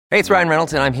Hey, it's Ryan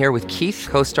Reynolds, and I'm here with Keith,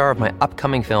 co-star of my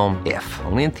upcoming film, If,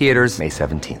 only in theaters May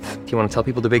 17th. Do you want to tell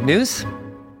people the big news?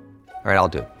 All right, I'll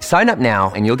do it. Sign up now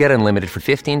and you'll get unlimited for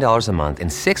 $15 a month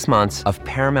and 6 months of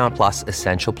Paramount Plus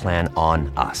Essential Plan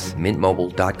on us.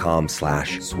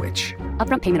 MintMobile.com/switch.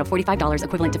 Upfront payment of $45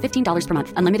 equivalent to $15 per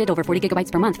month. Unlimited over 40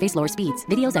 gigabytes per month. Face lower speeds.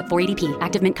 Videos at 480p.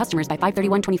 Active Mint customers by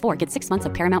 531.24 get 6 months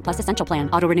of Paramount Plus Essential Plan.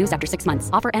 Auto renews after 6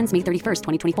 months. Offer ends May 31st,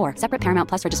 2024. Separate Paramount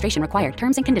Plus registration required.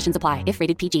 Terms and conditions apply if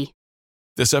rated PG.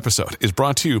 This episode is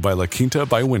brought to you by La Quinta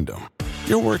by Wyndham.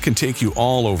 Your work can take you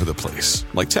all over the place,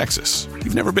 like Texas.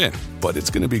 You've never been, but it's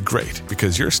going to be great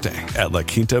because you're staying at La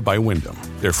Quinta by Wyndham.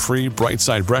 Their free Bright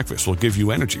Side breakfast will give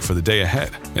you energy for the day ahead.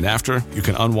 And after, you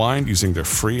can unwind using their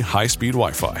free high-speed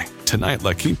Wi-Fi. Tonight,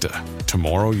 La Quinta.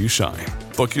 Tomorrow, you shine.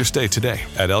 Book your stay today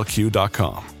at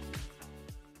LQ.com.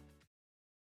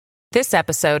 This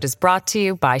episode is brought to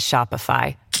you by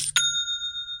Shopify.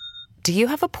 Do you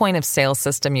have a point of sale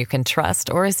system you can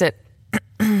trust, or is it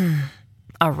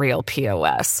a real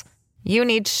POS? You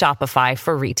need Shopify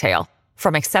for retail.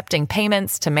 From accepting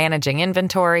payments to managing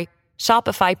inventory,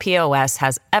 Shopify POS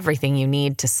has everything you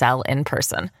need to sell in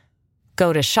person.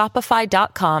 Go to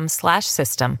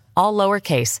shopify.com/system, all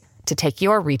lowercase, to take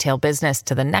your retail business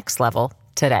to the next level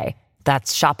today.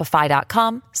 That's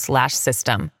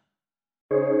shopify.com/system.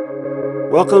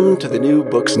 Welcome to the New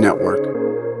Books Network.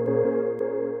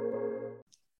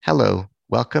 Hello,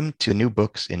 welcome to New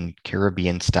Books in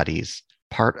Caribbean Studies,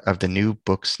 part of the New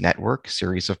Books Network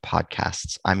series of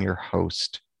podcasts. I'm your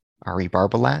host, Ari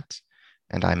Barbalat,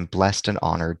 and I'm blessed and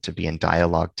honored to be in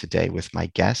dialogue today with my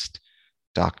guest,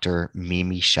 Dr.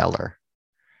 Mimi Scheller.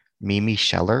 Mimi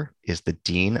Scheller is the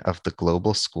Dean of the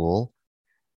Global School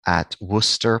at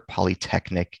Worcester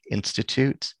Polytechnic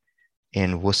Institute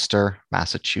in Worcester,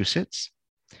 Massachusetts.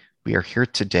 We are here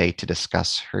today to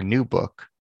discuss her new book,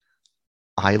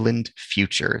 Island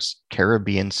Futures,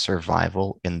 Caribbean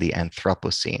Survival in the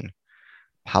Anthropocene,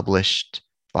 published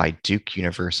by Duke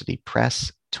University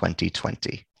Press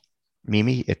 2020.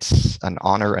 Mimi, it's an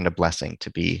honor and a blessing to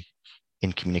be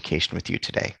in communication with you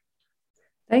today.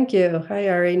 Thank you. Hi,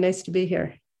 Ari. Nice to be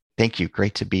here. Thank you.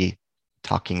 Great to be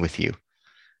talking with you.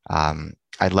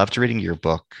 I loved reading your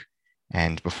book.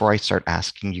 And before I start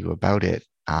asking you about it,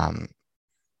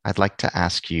 I'd like to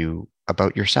ask you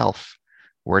about yourself.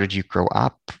 Where did you grow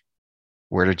up?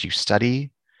 Where did you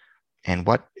study? And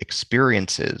what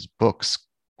experiences, books,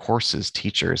 courses,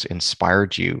 teachers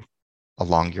inspired you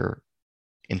along your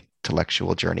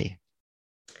intellectual journey?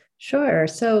 Sure.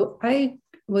 So I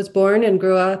was born and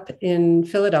grew up in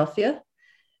Philadelphia.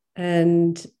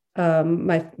 And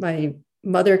my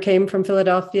mother came from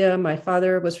Philadelphia. My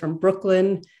father was from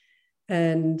Brooklyn.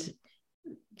 And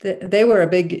they were a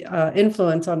big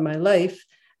influence on my life.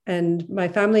 And my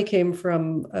family came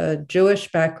from a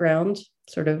Jewish background,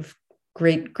 sort of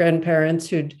great grandparents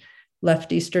who'd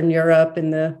left Eastern Europe in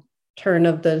the turn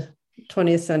of the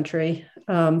 20th century.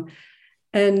 And,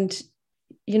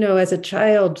 you know, as a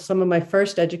child, some of my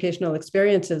first educational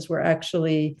experiences were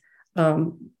actually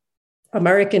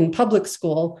American public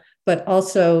school, but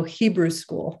also Hebrew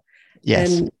school.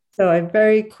 Yes. And so I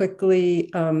very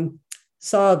quickly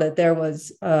saw that there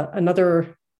was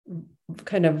another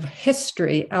kind of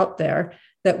history out there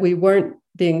that we weren't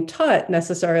being taught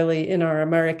necessarily in our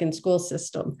American school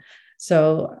system.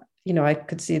 So, you know, I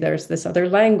could see there's this other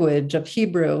language of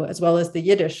Hebrew, as well as the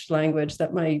Yiddish language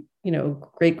that my,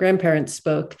 great grandparents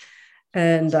spoke.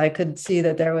 And I could see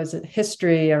that there was a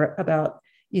history about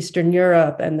Eastern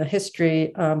Europe and the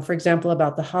history, for example,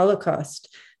 about the Holocaust,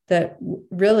 that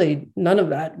really none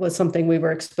of that was something we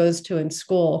were exposed to in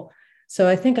school. So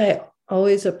I think I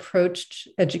always approached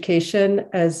education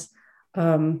as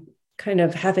kind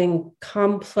of having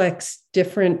complex,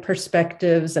 different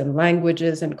perspectives and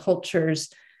languages and cultures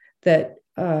that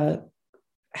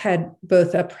had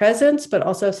both a presence, but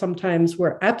also sometimes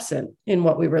were absent in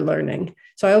what we were learning.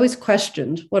 So I always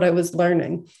questioned what I was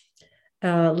learning.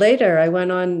 Later, I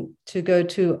went on to go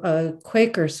to a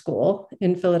Quaker school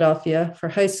in Philadelphia for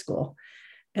high school.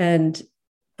 And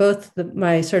both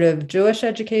my sort of Jewish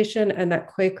education and that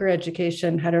Quaker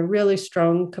education had a really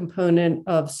strong component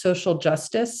of social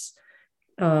justice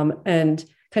and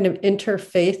kind of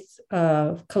interfaith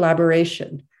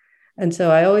collaboration. And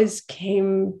so I always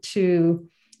came to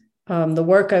the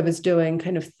work I was doing,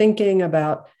 kind of thinking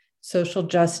about social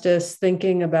justice,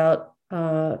 thinking about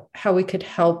how we could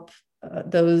help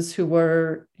those who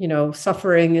were,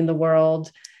 suffering in the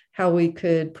world, how we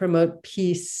could promote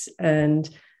peace and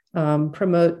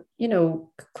promote,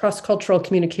 cross-cultural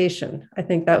communication. I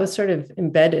think that was sort of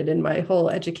embedded in my whole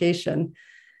education.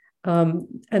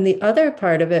 And the other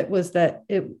part of it was that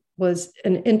it was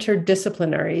an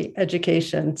interdisciplinary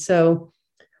education. So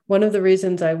one of the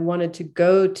reasons I wanted to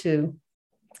go to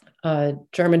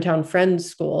Germantown Friends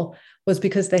School was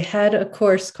because they had a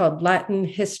course called Latin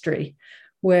History,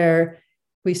 where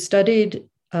we studied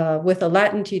with a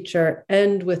Latin teacher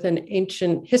and with an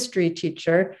ancient history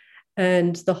teacher.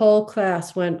 And the whole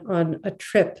class went on a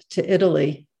trip to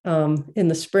Italy in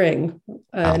the spring.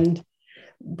 And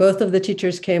both of the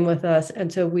teachers came with us.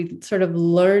 And so we sort of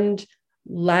learned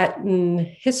Latin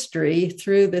history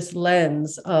through this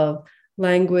lens of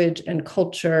language and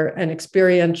culture and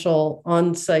experiential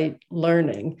on-site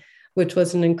learning, which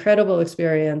was an incredible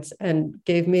experience and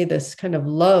gave me this kind of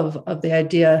love of the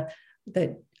idea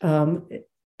that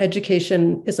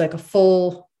education is like a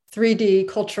full 3D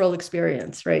cultural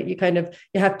experience, right? You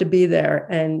have to be there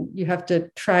and you have to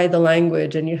try the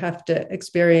language and you have to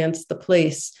experience the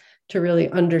place to really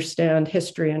understand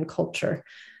history and culture.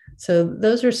 So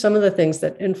those are some of the things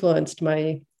that influenced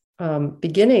my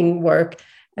beginning work.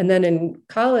 And then in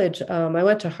college, I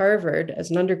went to Harvard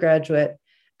as an undergraduate,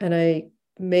 and I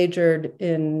majored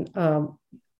in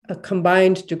a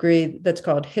combined degree that's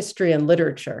called history and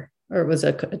literature, or it was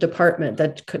a department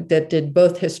that did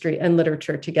both history and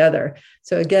literature together.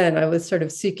 So again, I was sort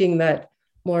of seeking that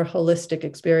more holistic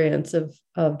experience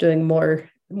of doing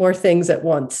more things at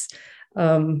once.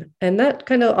 And that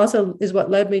kind of also is what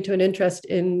led me to an interest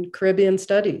in Caribbean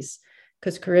studies,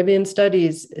 because Caribbean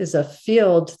studies is a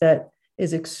field that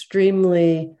is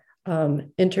extremely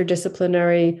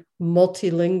interdisciplinary,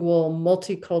 multilingual,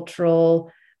 multicultural,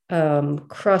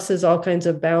 crosses all kinds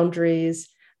of boundaries,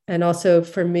 and also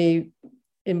for me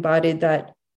embodied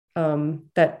that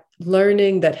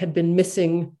learning that had been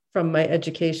missing from my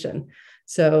education.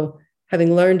 So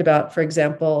having learned about, for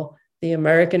example, the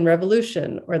American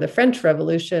Revolution or the French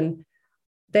Revolution,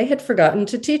 they had forgotten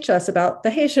to teach us about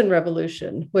the Haitian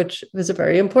Revolution, which was a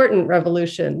very important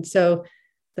revolution. So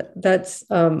that's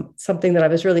something that I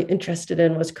was really interested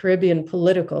in, was Caribbean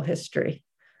political history.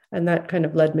 And that kind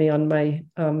of led me on my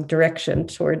direction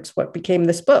towards what became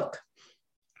this book.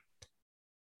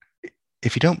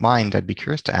 If you don't mind, I'd be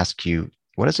curious to ask you,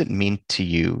 what does it mean to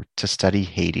you to study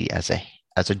Haiti as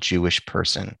a Jewish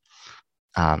person?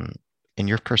 In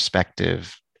your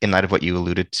perspective, in light of what you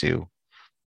alluded to,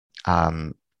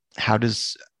 how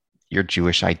does your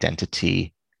Jewish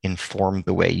identity inform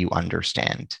the way you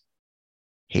understand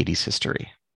Haiti's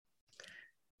history?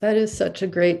 That is such a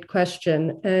great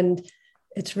question. And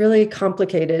it's really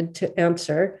complicated to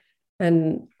answer.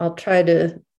 And I'll try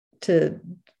to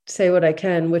say what I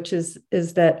can, which is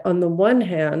that on the one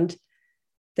hand,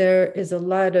 there is a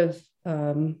lot of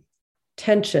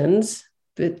tensions,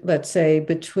 let's say,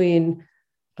 between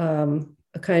a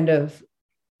kind of,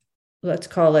 let's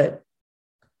call it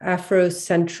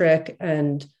Afrocentric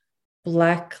and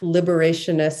Black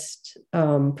liberationist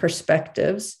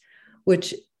perspectives,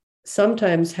 which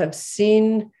sometimes have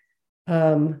seen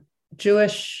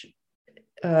Jewish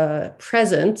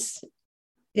presence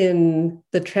in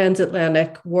the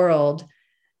transatlantic world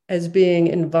as being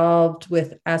involved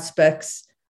with aspects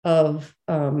of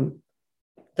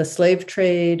the slave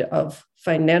trade, of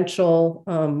financial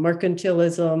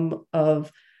mercantilism,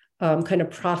 of kind of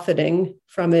profiting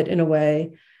from it in a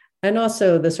way, and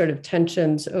also the sort of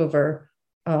tensions over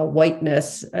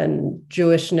whiteness and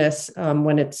Jewishness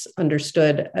when it's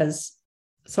understood as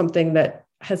something that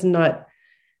has not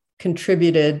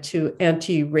contributed to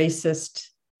anti-racist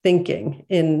thinking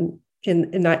in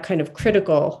that kind of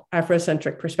critical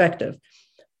Afrocentric perspective.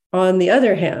 On the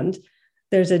other hand,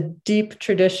 there's a deep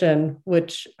tradition,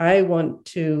 which I want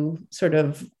to sort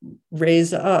of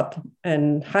raise up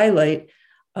and highlight,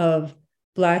 of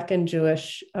Black and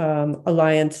Jewish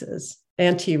alliances,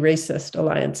 anti-racist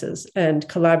alliances, and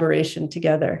collaboration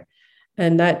together.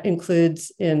 And that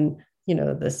includes in,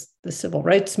 the civil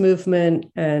rights movement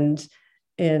and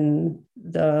in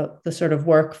the sort of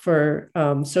work for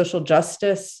social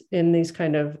justice in these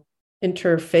kind of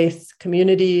interfaith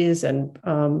communities and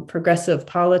progressive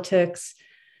politics.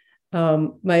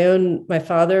 My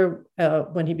father,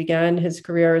 when he began his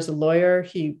career as a lawyer,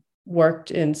 he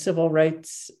worked in civil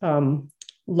rights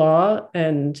law,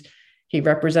 and he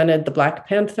represented the Black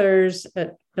Panthers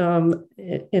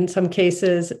in some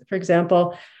cases, for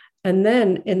example. And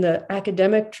then in the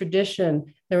academic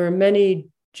tradition, there were many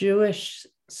Jewish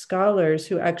scholars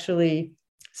who actually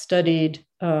studied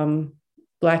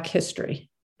Black history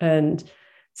and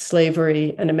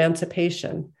slavery and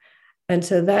emancipation. And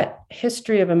so that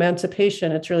history of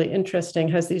emancipation, it's really interesting,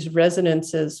 has these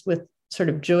resonances with sort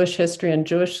of Jewish history and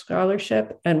Jewish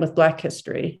scholarship, and with Black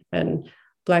history and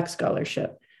Black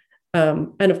scholarship.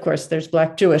 And of course, there's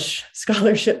Black Jewish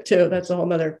scholarship too. That's a whole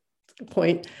nother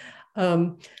point.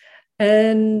 Um,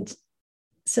 and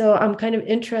so I'm kind of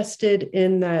interested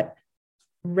in that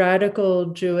radical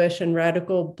Jewish and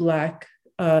radical Black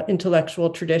intellectual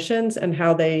traditions and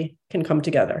how they can come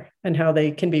together and how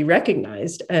they can be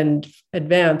recognized and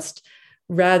advanced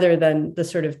rather than the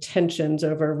sort of tensions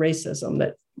over racism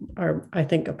that are, I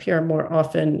think, appear more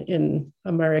often in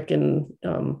American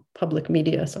public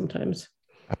media sometimes.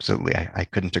 Absolutely. I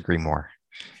couldn't agree more.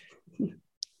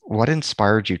 What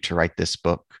inspired you to write this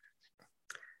book?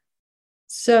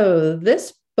 So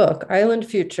this book, Island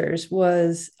Futures,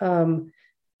 was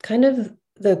kind of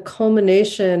the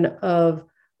culmination of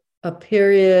a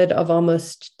period of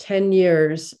almost 10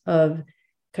 years of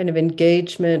kind of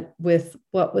engagement with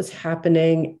what was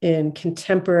happening in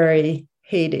contemporary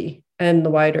Haiti and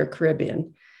the wider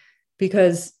Caribbean.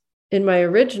 Because in my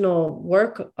original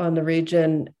work on the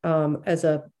region as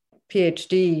a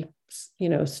PhD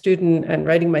student and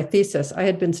writing my thesis, I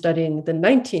had been studying the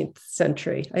 19th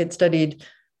century. I had studied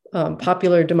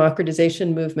popular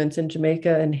democratization movements in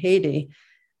Jamaica and Haiti,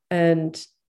 and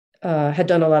had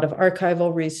done a lot of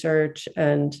archival research,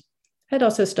 and had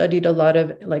also studied a lot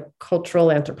of like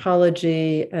cultural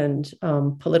anthropology and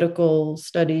political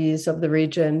studies of the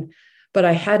region. But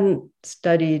I hadn't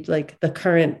studied like the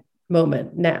current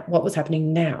moment now, what was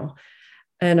happening now.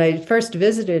 And I first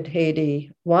visited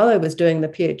Haiti while I was doing the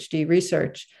PhD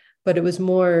research, but it was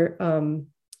more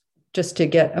just to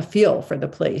get a feel for the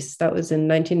place. That was in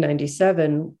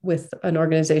 1997 with an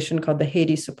organization called the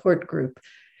Haiti Support Group.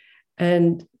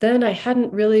 And then I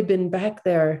hadn't really been back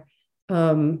there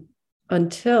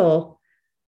until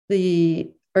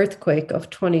the earthquake of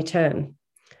 2010.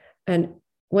 And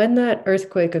when that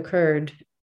earthquake occurred,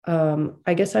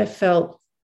 I guess I felt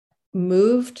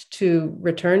moved to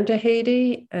return to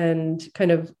Haiti and kind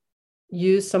of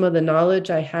use some of the knowledge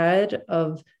I had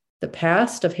of the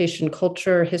past of Haitian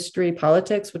culture, history,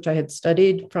 politics, which I had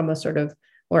studied from a sort of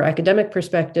more academic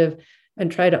perspective, and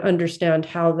try to understand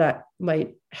how that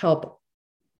might help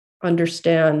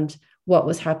understand what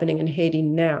was happening in Haiti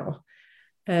now.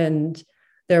 And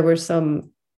there were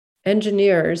some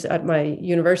engineers at my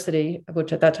university,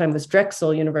 which at that time was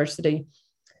Drexel University,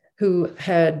 who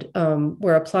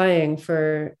were applying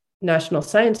for National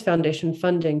Science Foundation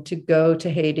funding to go to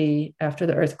Haiti after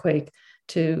the earthquake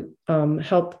to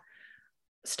help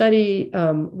study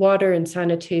water and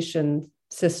sanitation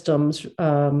systems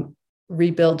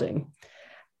rebuilding.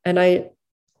 And I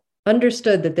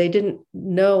understood that they didn't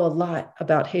know a lot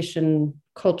about Haitian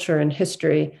culture and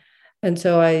history. And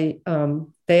so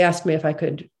they asked me if I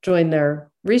could join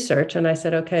their research, and I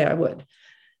said, okay, I would.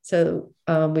 So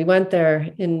we went there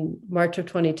in March of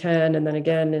 2010, and then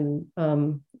again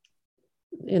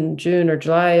in June or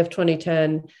July of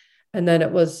 2010. And then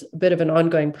it was a bit of an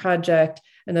ongoing project.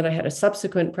 And then I had a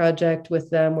subsequent project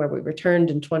with them where we returned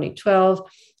in 2012.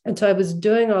 And so I was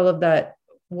doing all of that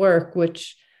work,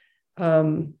 which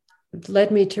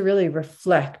led me to really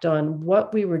reflect on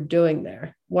what we were doing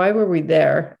there. Why were we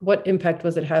there? What impact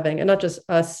was it having? And not just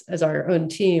us as our own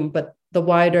team, but the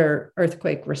wider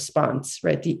earthquake response,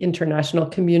 right? The international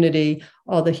community,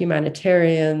 all the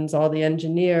humanitarians, all the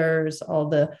engineers, all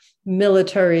the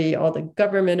military, all the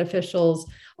government officials,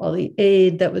 all the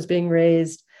aid that was being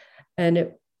raised.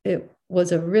 And it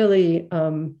was a really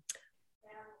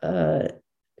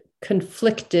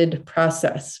conflicted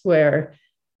process where,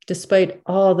 despite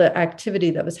all the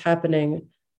activity that was happening,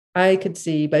 I could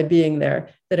see by being there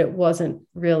that it wasn't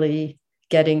really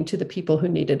getting to the people who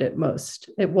needed it most.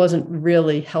 It wasn't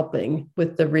really helping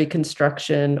with the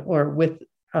reconstruction or with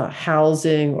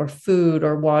housing or food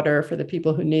or water for the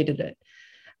people who needed it.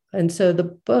 And so the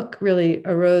book really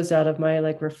arose out of my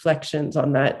reflections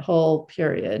on that whole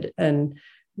period and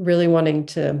really wanting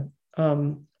to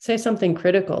say something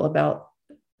critical about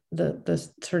the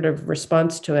sort of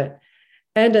response to it.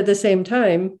 And at the same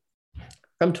time,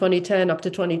 from 2010 up to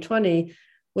 2020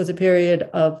 was a period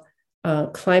of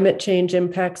climate change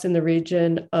impacts in the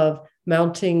region, of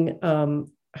mounting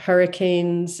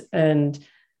hurricanes and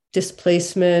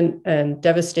displacement and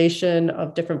devastation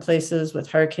of different places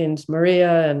with Hurricanes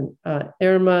Maria and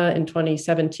Irma in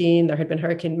 2017. There had been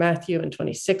Hurricane Matthew in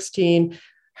 2016,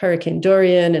 Hurricane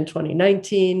Dorian in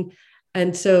 2019.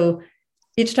 And so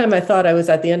each time I thought I was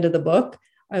at the end of the book,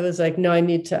 I was like, no, I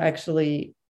need to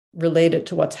actually relate it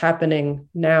to what's happening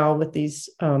now with these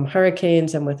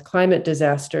hurricanes and with climate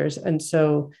disasters. And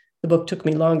so the book took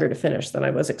me longer to finish than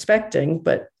I was expecting,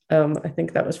 but I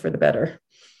think that was for the better.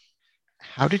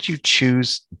 How did you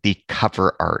choose the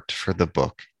cover art for the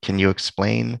book? Can you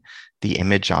explain the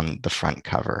image on the front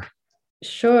cover?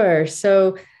 Sure.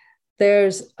 So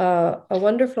There's a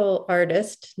wonderful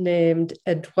artist named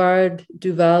Edouard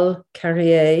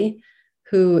Duval-Carrier,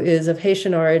 who is of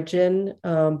Haitian origin,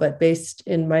 but based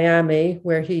in Miami,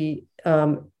 where he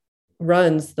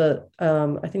runs I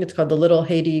think it's called the Little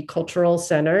Haiti Cultural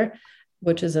Center,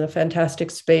 which is a fantastic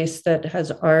space that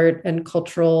has art and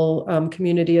cultural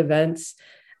community events.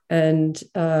 And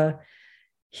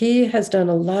he has done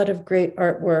a lot of great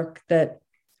artwork that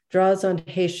draws on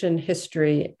Haitian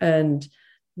history and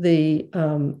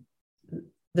including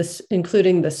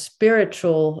the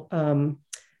spiritual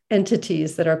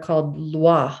entities that are called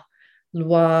lois,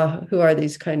 who are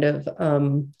these kind of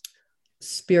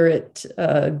spirit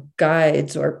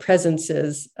guides or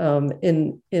presences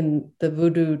in the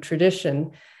voodoo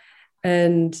tradition.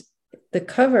 And the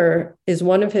cover is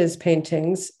one of his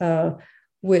paintings,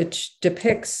 which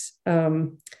depicts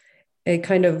a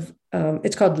kind of,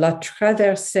 it's called La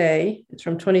Traversée. It's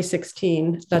from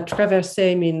 2016. La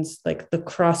Traversée means like the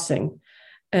crossing.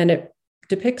 And it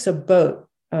depicts a boat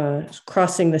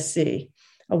crossing the sea,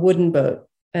 a wooden boat.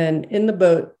 And in the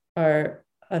boat are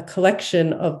a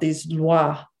collection of these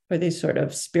lois, or these sort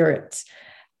of spirits.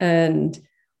 And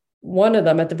one of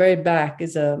them at the very back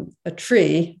is a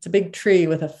tree. It's a big tree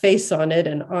with a face on it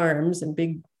and arms and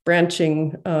big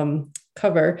branching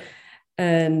cover.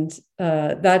 And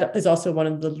that is also one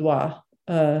of the lois,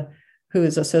 who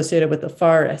is associated with the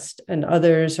forest, and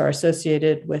others are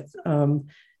associated with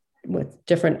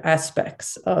different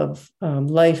aspects of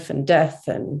life and death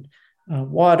and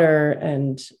water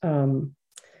and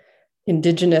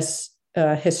indigenous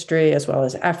history, as well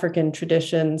as African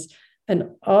traditions.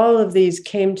 And all of these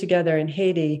came together in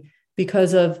Haiti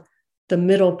because of the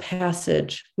Middle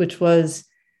Passage, which was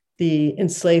the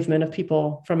enslavement of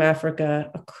people from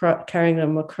Africa, carrying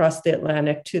them across the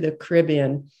Atlantic to the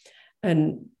Caribbean.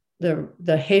 And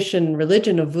the Haitian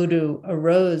religion of voodoo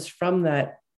arose from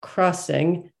that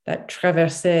crossing, that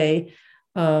traversée,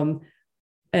 and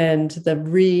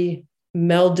the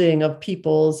melding of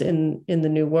peoples in the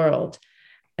New World.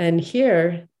 And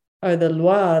here are the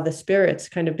lois, the spirits,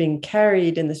 kind of being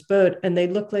carried in this boat, and they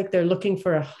look like they're looking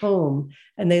for a home,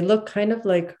 and they look kind of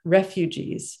like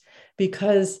refugees,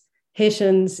 because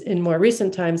Haitians in more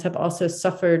recent times have also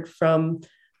suffered from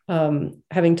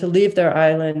having to leave their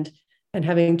island, and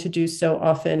having to do so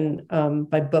often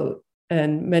by boat.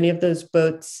 And many of those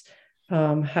boats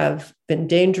have been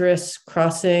dangerous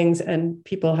crossings, and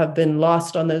people have been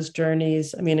lost on those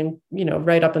journeys. I mean,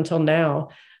 right up until now,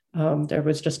 there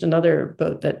was just another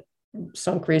boat that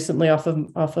sunk recently off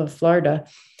of Florida.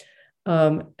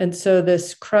 And so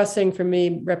this crossing for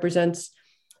me represents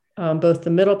both the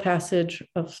Middle Passage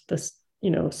of the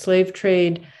slave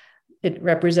trade. It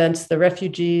represents the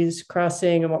refugees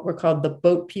crossing and what were called the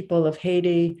boat people of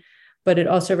Haiti. But it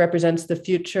also represents the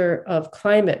future of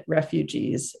climate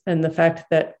refugees and the fact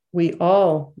that we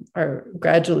all are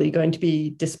gradually going to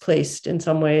be displaced in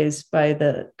some ways by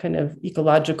the kind of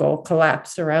ecological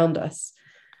collapse around us.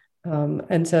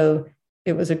 And so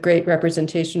it was a great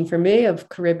representation for me of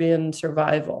Caribbean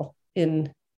survival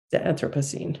in the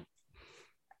Anthropocene.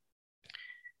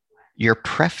 Your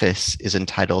preface is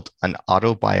entitled An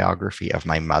Autobiography of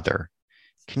My Mother.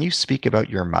 Can you speak about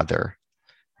your mother?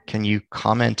 Can you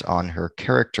comment on her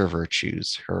character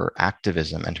virtues, her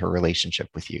activism, and her relationship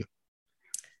with you?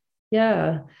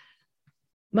 Yeah.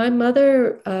 My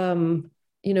mother,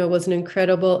 was an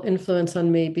incredible influence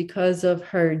on me because of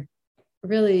her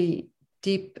really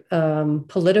deep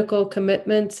political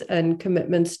commitments and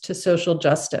commitments to social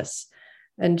justice.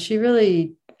 And she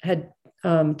really had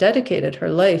dedicated her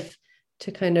life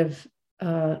to kind of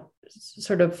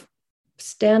sort of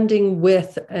standing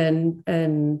with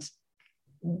and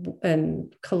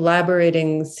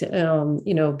collaborating,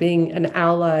 being an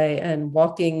ally and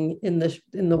walking in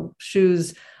the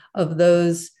shoes of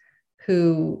those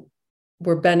who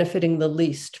were benefiting the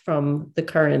least from the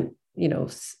current,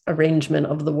 arrangement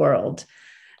of the world.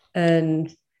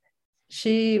 And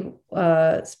she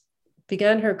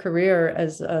began her career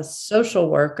as a social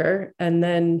worker, and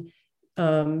then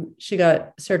she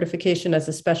got certification as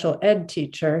a special ed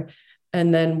teacher,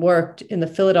 and then worked in the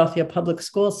Philadelphia public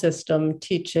school system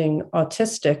teaching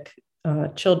autistic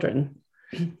children.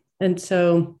 And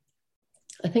so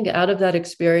I think out of that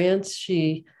experience,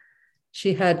 she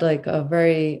had like a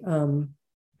very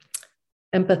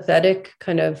empathetic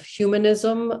kind of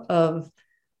humanism of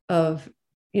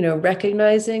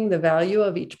recognizing the value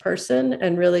of each person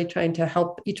and really trying to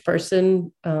help each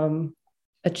person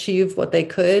achieve what they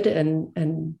could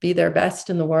and be their best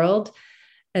in the world.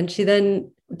 And she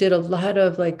then did a lot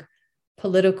of like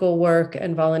political work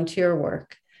and volunteer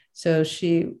work. So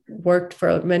she worked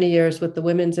for many years with the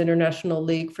Women's International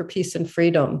League for Peace and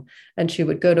Freedom, and she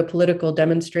would go to political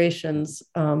demonstrations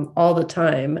all the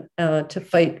time to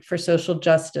fight for social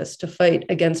justice, to fight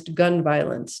against gun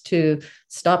violence, to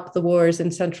stop the wars in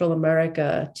Central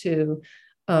America, to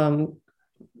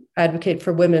advocate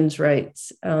for women's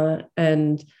rights.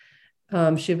 And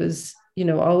she was,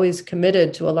 always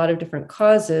committed to a lot of different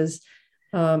causes.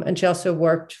 And she also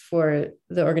worked for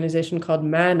the organization called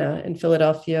MANA in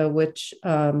Philadelphia, which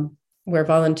where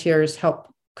volunteers help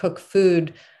cook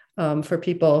food for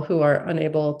people who are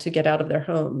unable to get out of their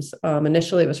homes.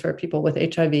 Initially, it was for people with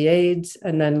HIV/AIDS,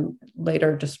 and then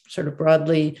later just sort of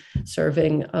broadly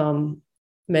serving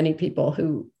many people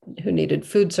who needed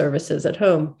food services at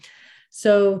home.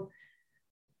 So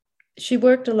she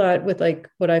worked a lot with like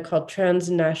what I call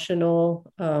transnational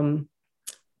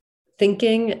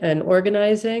thinking and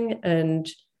organizing. And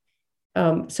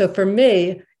so for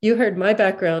me, you heard my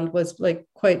background was like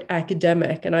quite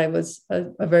academic, and I was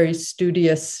a very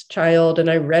studious child, and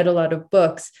I read a lot of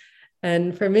books.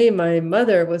 And for me, my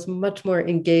mother was much more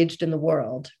engaged in the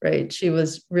world, right? She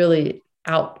was really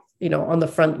out, on the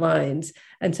front lines.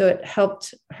 And so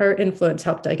her influence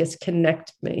helped, I guess,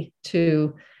 connect me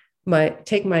to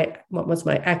what was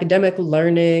my academic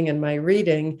learning and my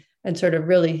reading, and sort of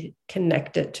really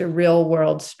connect it to real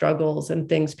world struggles and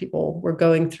things people were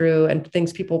going through and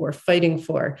things people were fighting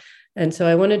for. And so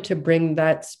I wanted to bring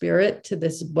that spirit to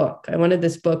this book. I wanted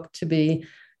this book to be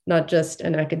not just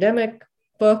an academic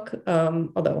book,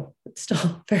 although it's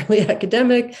still fairly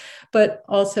academic, but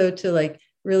also to like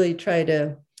really try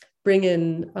to bring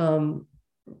in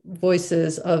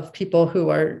voices of people who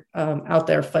are out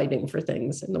there fighting for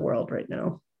things in the world right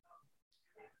now.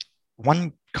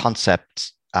 One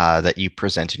concept that you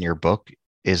present in your book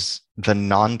is the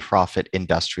nonprofit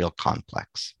industrial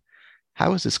complex.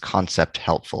 How is this concept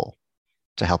helpful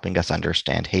to helping us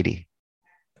understand Haiti?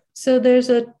 So there's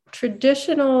a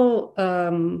traditional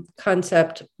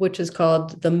concept which is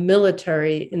called the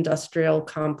military industrial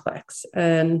complex.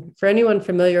 And for anyone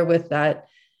familiar with that,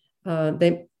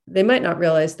 they might not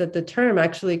realize that the term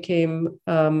actually came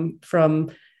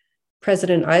from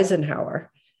President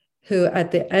Eisenhower, who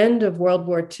at the end of World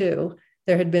War II,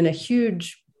 there had been a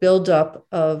huge buildup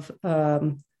of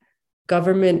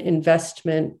government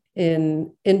investment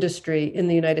in industry in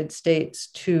the United States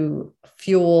to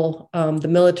fuel the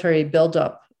military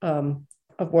buildup of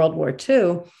World War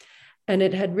II. And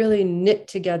it had really knit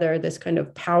together this kind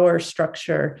of power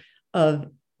structure of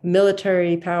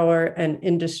military power and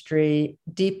industry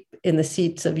deep in the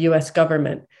seats of US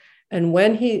government. And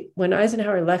when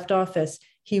Eisenhower left office,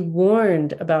 he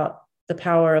warned about the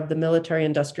power of the military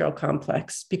industrial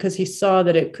complex because he saw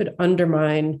that it could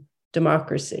undermine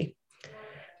democracy.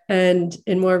 And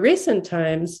in more recent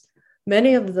times,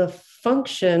 many of the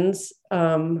functions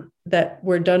that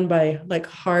were done by like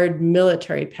hard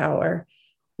military power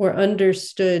were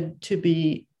understood to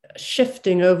be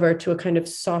shifting over to a kind of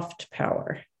soft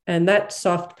power. And that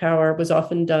soft power was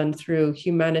often done through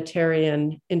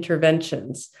humanitarian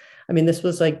interventions. I mean, this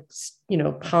was like,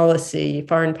 policy,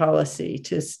 foreign policy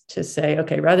to say,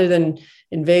 okay, rather than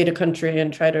invade a country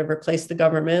and try to replace the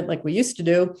government like we used to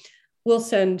do, we'll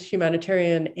send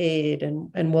humanitarian aid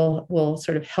and we'll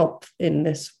sort of help in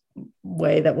this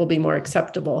way that will be more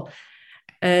acceptable.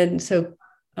 And so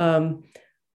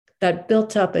that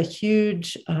built up a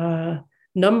huge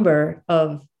number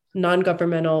of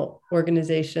non-governmental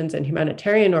organizations and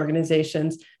humanitarian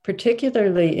organizations,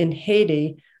 particularly in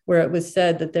Haiti, where it was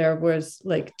said that there was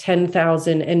like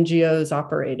 10,000 NGOs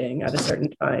operating at a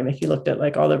certain time, if you looked at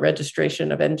like all the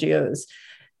registration of NGOs.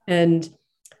 And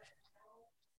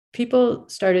people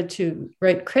started to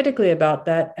write critically about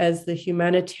that as the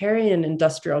humanitarian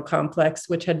industrial complex,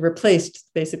 which had replaced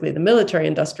basically the military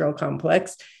industrial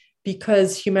complex,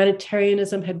 because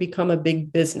humanitarianism had become a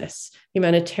big business.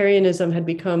 Humanitarianism had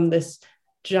become this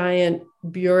giant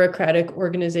bureaucratic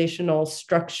organizational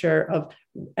structure of,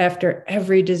 after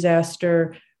every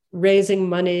disaster, raising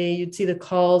money. You'd see the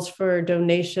calls for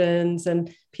donations,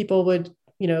 and people would,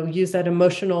 use that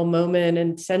emotional moment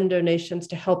and send donations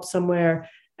to help somewhere.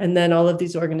 And then all of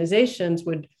these organizations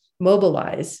would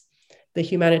mobilize the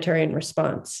humanitarian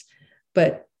response.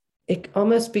 But it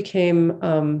almost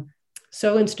became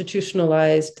so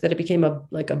institutionalized that it became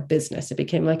like a business. It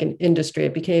became like an industry.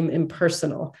 It became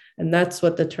impersonal. And that's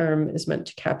what the term is meant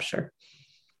to capture.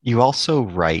 You also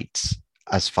write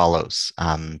as follows,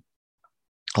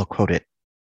 I'll quote it: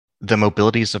 "The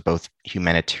mobilities of both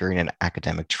humanitarian and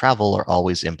academic travel are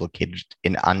always implicated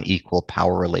in unequal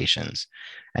power relations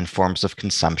and forms of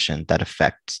consumption that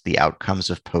affect the outcomes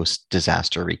of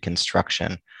post-disaster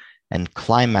reconstruction and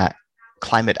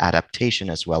climate adaptation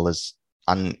as well as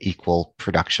unequal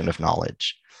production of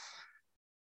knowledge.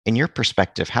 In your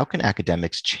perspective, how can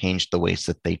academics change the ways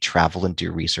that they travel and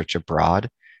do research abroad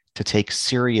to take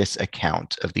serious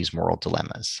account of these moral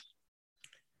dilemmas?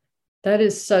 That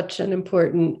is such an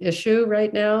important issue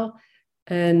right now.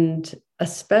 And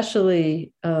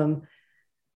especially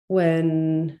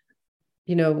when,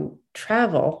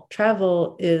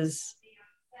 travel is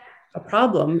a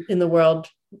problem in the world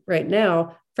right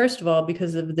now. First of all,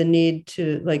 because of the need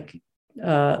to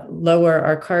lower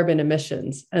our carbon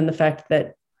emissions and the fact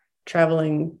that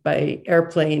traveling by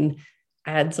airplane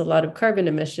adds a lot of carbon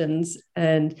emissions.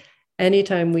 And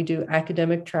anytime we do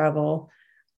academic travel,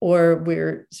 or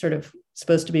we're sort of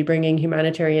supposed to be bringing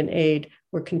humanitarian aid,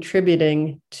 we're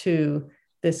contributing to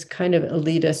this kind of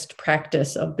elitist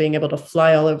practice of being able to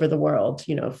fly all over the world,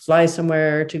 fly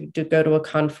somewhere to go to a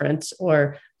conference,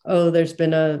 or, oh, there's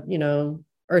been a,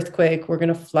 earthquake, we're going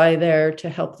to fly there to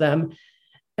help them.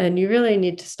 And you really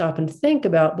need to stop and think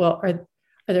about, well, are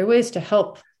there ways to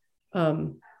help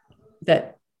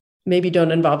that maybe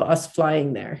don't involve us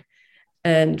flying there?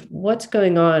 And what's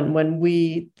going on when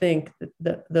we think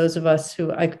that those of us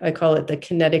who I call it the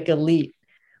kinetic elite,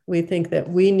 we think that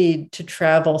we need to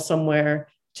travel somewhere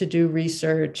to do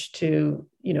research, to,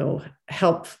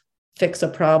 help fix a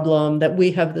problem, that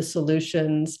we have the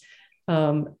solutions.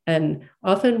 And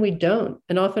often we don't.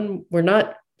 And often we're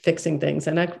not fixing things.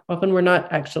 And often we're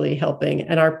not actually helping.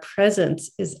 And our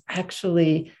presence is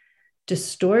actually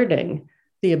distorting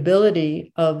the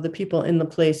ability of the people in the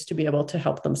place to be able to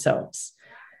help themselves.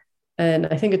 And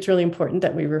I think it's really important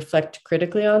that we reflect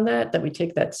critically on that we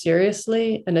take that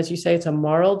seriously. And as you say, it's a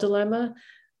moral dilemma.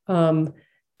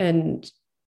 And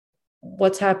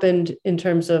what's happened in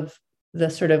terms of the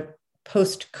sort of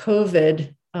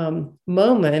post-COVID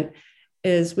moment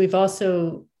is we've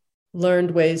also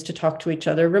learned ways to talk to each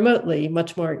other remotely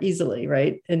much more easily,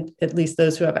 right? And at least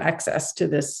those who have access to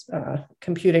this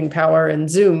computing power and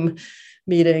Zoom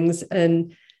meetings.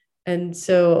 And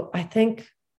so I think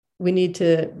we need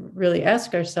to really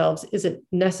ask ourselves, is it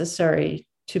necessary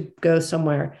to go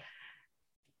somewhere?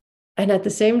 And at the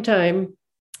same time,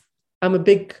 I'm a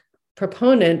big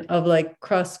proponent of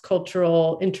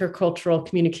cross-cultural, intercultural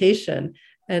communication.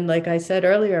 And like I said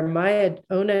earlier, my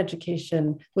own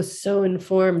education was so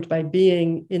informed by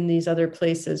being in these other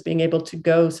places, being able to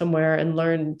go somewhere and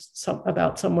learn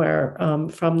about somewhere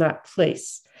from that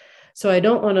place. So I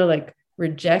don't want to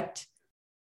reject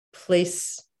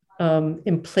place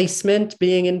emplacement,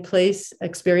 being in place,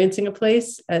 experiencing a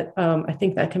place. I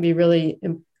think that can be really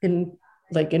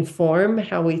inform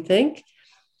how we think,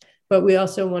 but we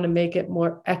also want to make it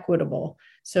more equitable.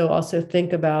 So also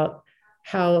think about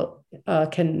how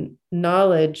can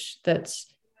knowledge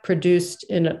that's produced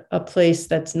in a place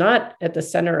that's not at the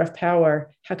center of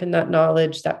power, how can that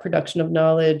knowledge, that production of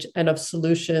knowledge and of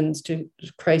solutions to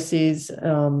crises,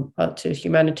 to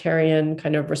humanitarian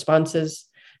kind of responses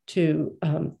to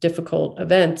difficult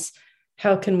events,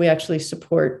 how can we actually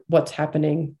support what's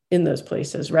happening in those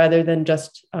places rather than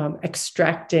just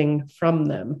extracting from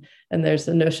them? And there's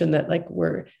the notion that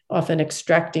we're often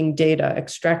extracting data,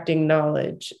 extracting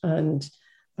knowledge, and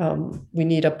we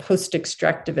need a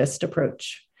post-extractivist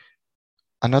approach.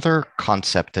 Another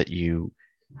concept that you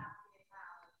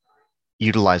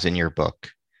utilize in your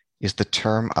book is the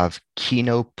term of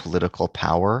kenopolitical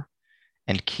power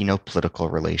and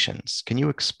kenopolitical relations. Can you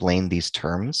explain these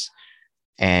terms?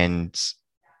 And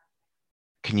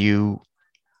can you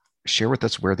share with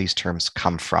us where these terms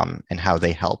come from and how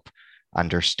they help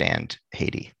understand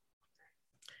Haiti?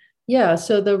 Yeah,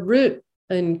 so the root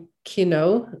in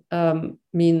keno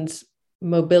means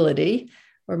mobility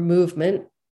or movement,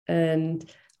 and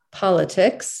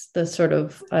politics, the sort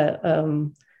of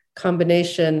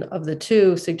combination of the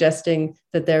two, suggesting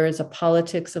that there is a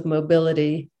politics of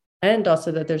mobility and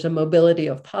also that there's a mobility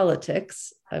of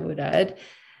politics, I would add.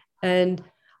 And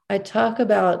I talk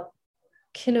about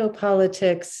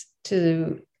kenopolitics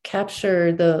to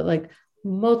capture the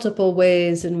multiple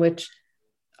ways in which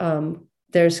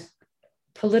there's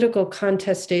political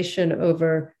contestation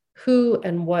over who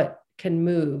and what can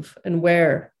move and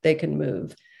where they can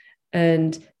move.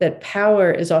 And that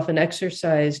power is often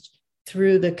exercised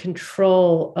through the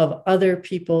control of other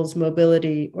people's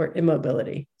mobility or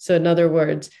immobility. So in other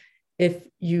words, if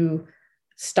you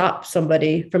stop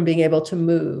somebody from being able to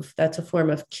move, that's a form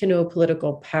of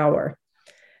kenopolitical power.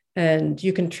 And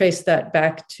you can trace that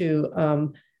back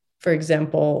to, for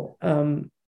example,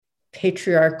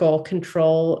 patriarchal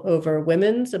control over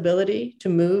women's ability to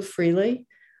move freely.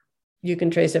 You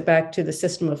can trace it back to the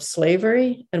system of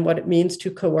slavery and what it means to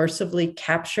coercively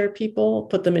capture people,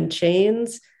 put them in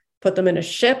chains, put them in a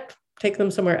ship, take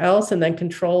them somewhere else and then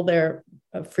control their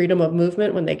freedom of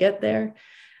movement when they get there.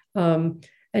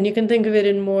 And you can think of it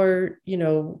in more,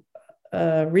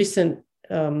 recent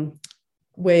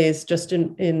ways. Just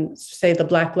in say, the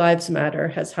Black Lives Matter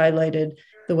has highlighted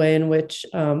the way in which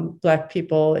Black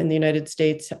people in the United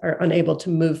States are unable to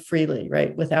move freely,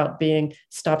 right, without being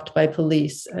stopped by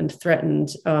police and threatened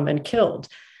and killed.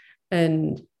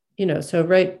 And so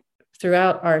right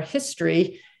throughout our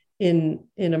history in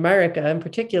America, in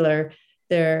particular,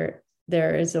 there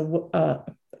is a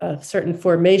certain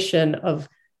formation of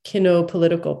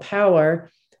kino-political power,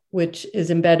 which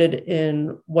is embedded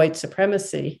in white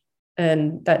supremacy,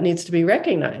 and that needs to be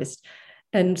recognized.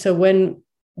 And so when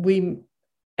we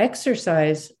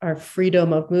exercise our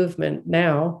freedom of movement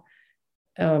now,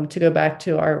 to go back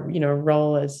to our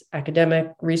role as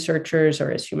academic researchers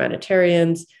or as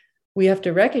humanitarians, we have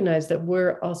to recognize that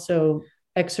we're also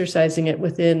exercising it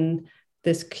within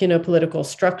this kino-political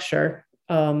structure,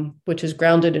 which is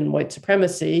grounded in white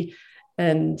supremacy,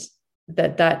 and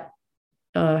that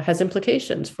has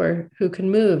implications for who can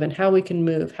move and how we can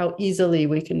move, how easily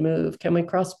we can move. Can we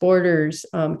cross borders?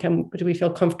 Do we feel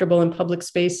comfortable in public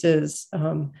spaces?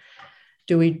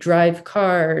 Do we drive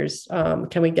cars?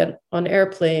 Can we get on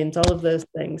airplanes? All of those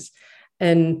things.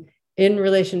 And in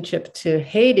relationship to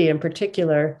Haiti in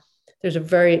particular, there's a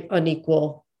very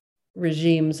unequal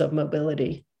regimes of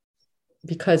mobility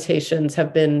because Haitians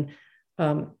have been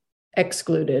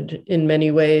excluded in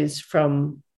many ways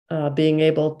from being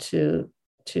able to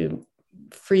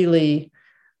freely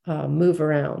move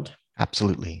around.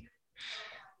 Absolutely.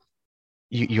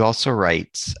 You also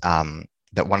write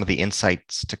that one of the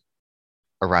insights to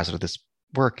arise out of this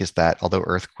work is that although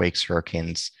earthquakes,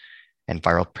 hurricanes, and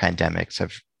viral pandemics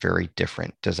have very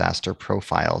different disaster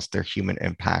profiles, their human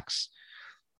impacts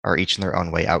are each in their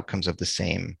own way outcomes of the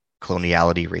same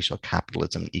coloniality, racial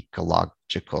capitalism,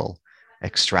 ecological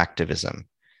extractivism.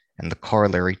 And the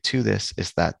corollary to this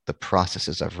is that the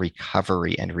processes of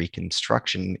recovery and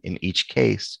reconstruction in each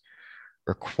case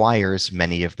requires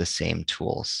many of the same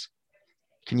tools.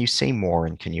 Can you say more,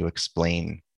 and can you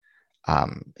explain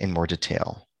in more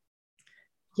detail?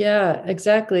 Yeah,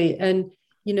 exactly. And,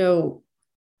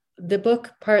 the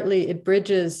book partly, it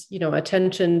bridges,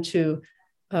 attention to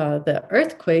the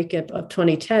earthquake of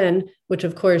 2010, which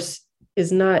of course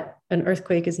an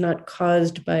earthquake is not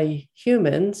caused by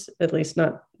humans, at least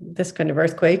not this kind of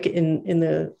earthquake in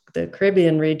the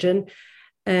Caribbean region.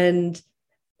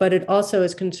 But it also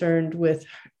is concerned with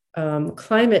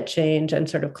climate change and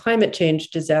sort of climate change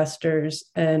disasters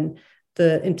and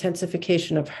the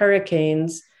intensification of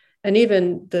hurricanes and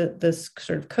even this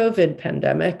sort of COVID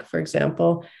pandemic, for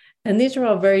example. And these are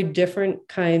all very different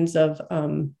kinds of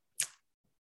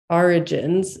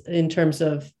origins in terms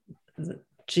of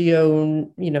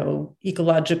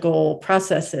ecological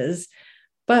processes.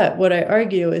 But what I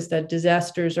argue is that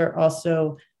disasters are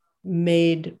also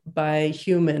made by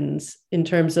humans in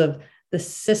terms of the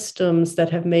systems that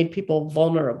have made people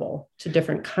vulnerable to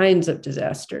different kinds of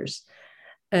disasters.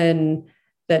 And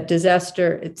that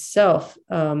disaster itself,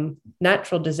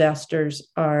 natural disasters,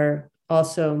 are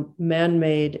also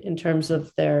man-made in terms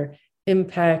of their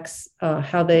impacts,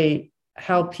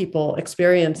 how people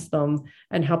experience them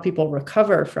and how people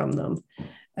recover from them.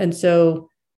 And so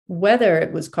whether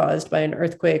it was caused by an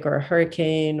earthquake or a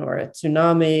hurricane or a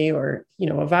tsunami or,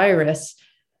 a virus,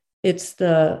 it's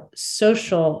the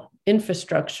social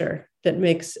infrastructure that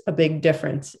makes a big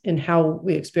difference in how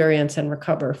we experience and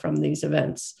recover from these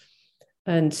events.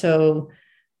 And so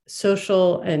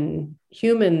social and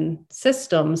human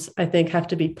systems, I think, have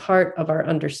to be part of our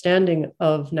understanding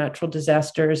of natural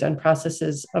disasters and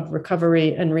processes of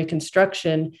recovery and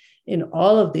reconstruction. In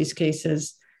all of these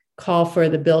cases, call for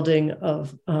the building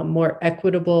of more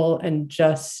equitable and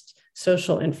just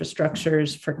social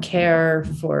infrastructures for care,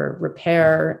 for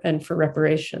repair, and for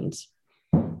reparations.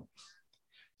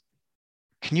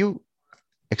 Can you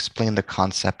explain the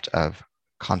concept of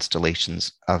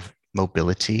constellations of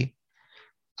mobility?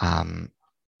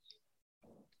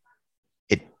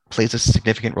 It plays a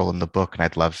significant role in the book, and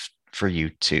I'd love for you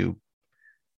to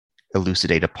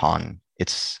elucidate upon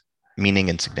its meaning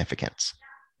and significance.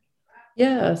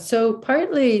 Yeah, so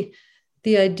partly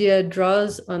the idea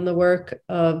draws on the work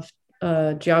of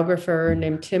a geographer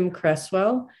named Tim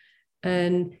Cresswell,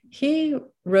 and he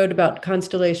wrote about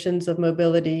constellations of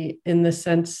mobility in the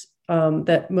sense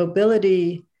that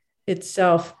mobility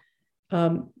itself,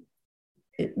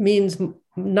 it means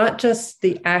not just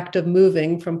the act of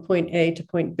moving from point A to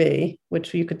point B,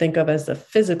 which you could think of as a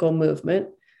physical movement,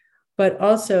 but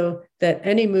also that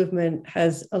any movement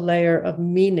has a layer of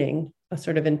meaning, a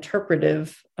sort of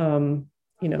interpretive,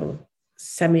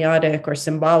 semiotic or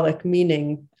symbolic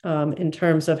meaning in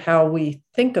terms of how we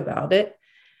think about it.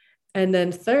 And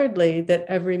then thirdly, that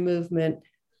every movement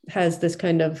has this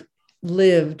kind of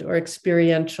lived or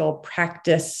experiential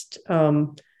practiced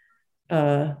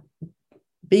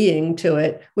being to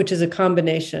it, which is a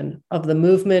combination of the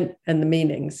movement and the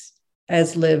meanings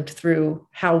as lived through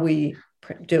how we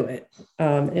do it.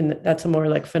 And that's a more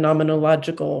like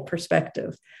phenomenological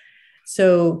perspective.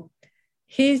 So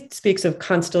he speaks of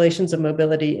constellations of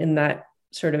mobility in that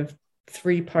sort of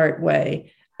three-part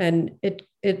way. And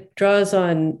it draws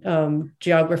on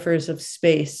geographers of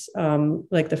space,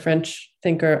 like the French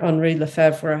thinker Henri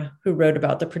Lefebvre, who wrote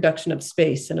about the production of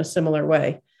space in a similar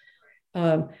way.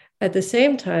 At the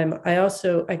same time,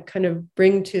 I kind of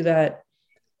bring to that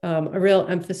a real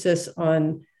emphasis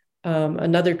on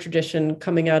another tradition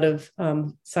coming out of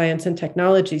science and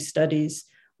technology studies,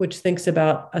 which thinks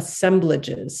about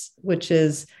assemblages, which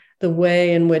is the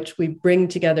way in which we bring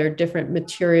together different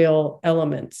material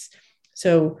elements.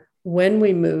 So when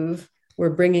we move, we're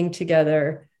bringing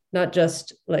together not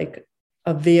just like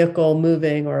a vehicle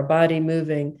moving or a body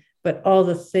moving, but all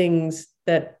the things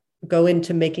that go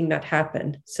into making that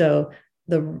happen. So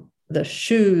the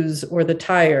shoes or the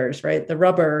tires, right? The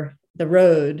rubber, the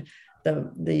road,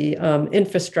 the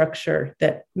infrastructure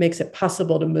that makes it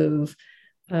possible to move.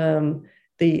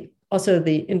 Also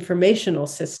the informational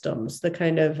systems, the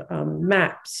kind of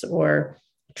maps or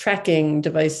tracking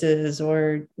devices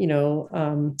or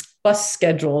bus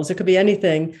schedules. It could be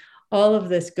anything. All of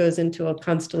this goes into a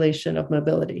constellation of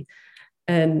mobility.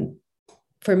 And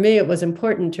for me, it was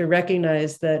important to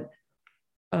recognize that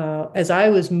as I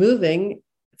was moving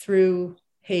through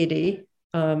Haiti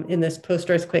in this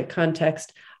post-earthquake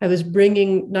context, I was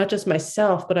bringing not just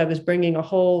myself, but I was bringing a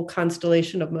whole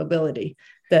constellation of mobility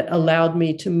that allowed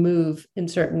me to move in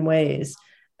certain ways.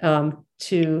 I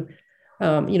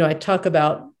talk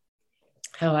about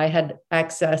how I had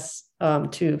access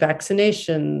to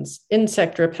vaccinations,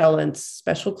 insect repellents,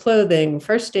 special clothing,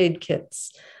 first aid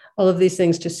kits, all of these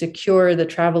things to secure the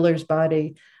traveler's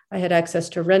body. I had access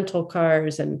to rental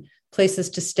cars and places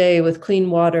to stay with clean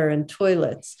water and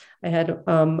toilets. I had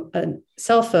a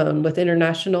cell phone with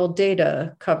international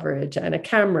data coverage and a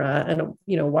camera and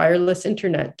a wireless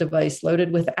internet device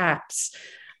loaded with apps.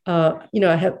 I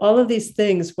had all of these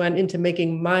things went into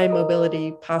making my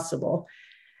mobility possible.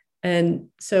 And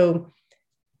so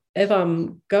if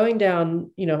I'm going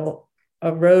down,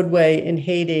 a roadway in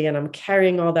Haiti and I'm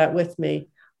carrying all that with me,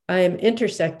 I am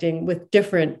intersecting with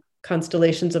different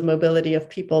constellations of mobility of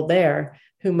people there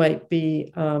who might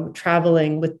be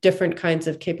traveling with different kinds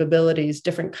of capabilities,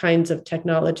 different kinds of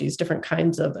technologies, different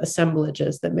kinds of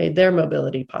assemblages that made their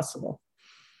mobility possible.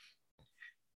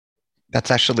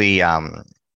 That's actually,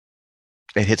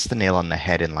 it hits the nail on the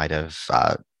head in light of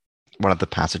one of the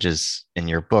passages in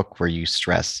your book where you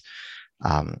stress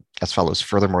as follows: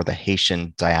 furthermore, the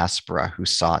Haitian diaspora who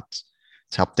sought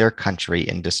to help their country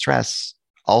in distress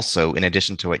also, in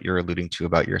addition to what you're alluding to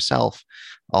about yourself,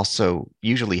 also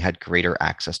usually had greater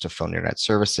access to phone internet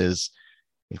services,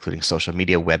 including social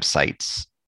media websites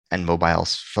and mobile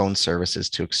phone services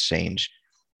to exchange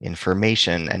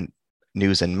information and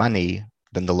news and money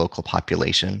than the local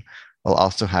population, while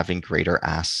also having greater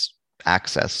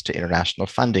access to international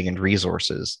funding and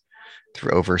resources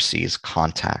through overseas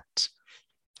contacts.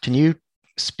 Can you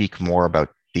speak more about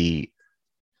the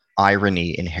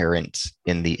irony inherent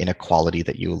in the inequality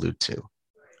that you allude to?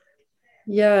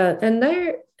 Yeah, and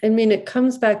it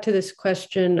comes back to this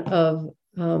question of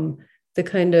the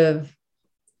kind of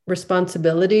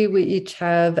responsibility we each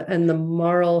have and the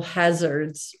moral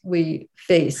hazards we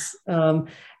face. And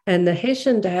the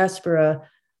Haitian diaspora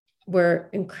were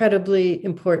incredibly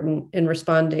important in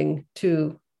responding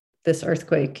to this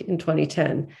earthquake in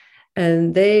 2010.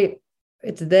 And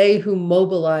it's they who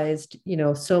mobilized,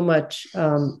 so much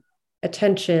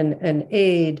attention and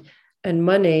aid and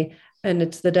money. And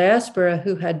it's the diaspora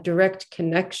who had direct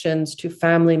connections to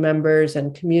family members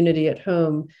and community at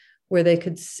home, where they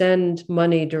could send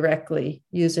money directly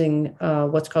using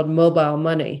what's called mobile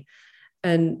money.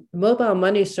 And mobile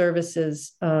money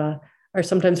services are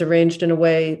sometimes arranged in a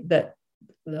way that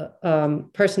the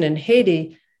person in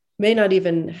Haiti may not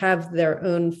even have their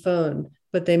own phone,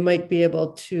 but they might be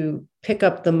able to pick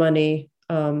up the money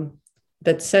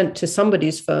that's sent to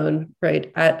somebody's phone,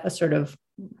 right, at a sort of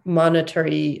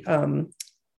monetary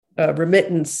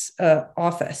remittance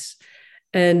office.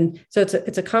 And so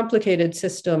it's a complicated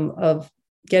system of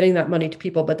getting that money to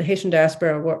people, but the Haitian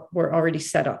diaspora were already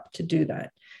set up to do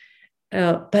that.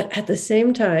 But at the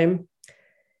same time,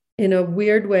 in a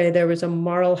weird way, there was a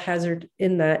moral hazard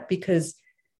in that because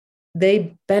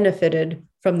they benefited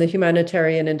from the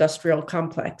humanitarian industrial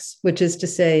complex, which is to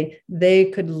say they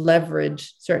could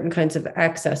leverage certain kinds of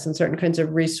access and certain kinds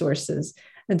of resources.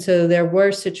 And so there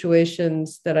were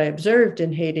situations that I observed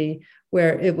in Haiti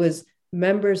where it was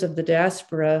members of the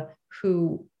diaspora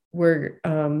who were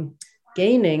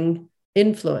gaining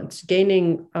influence,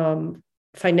 gaining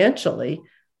financially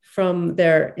from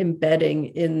their embedding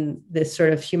in this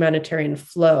sort of humanitarian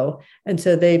flow. And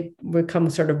so they become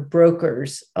sort of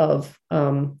brokers of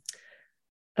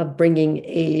bringing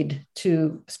aid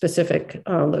to specific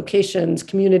locations,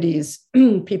 communities,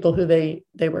 people who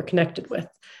they were connected with.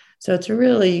 So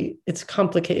it's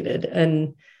complicated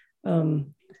and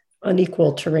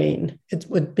unequal terrain. It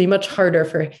would be much harder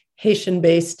for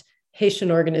Haitian-based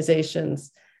Haitian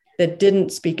organizations that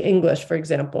didn't speak English, for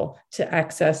example, to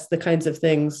access the kinds of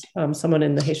things someone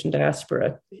in the Haitian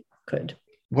diaspora could.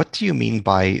 What do you mean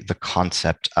by the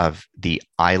concept of the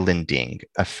islanding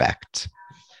effect?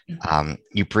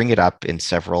 You bring it up in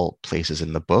several places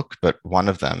in the book, but one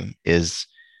of them is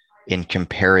in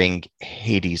comparing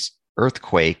Haiti's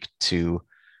earthquake to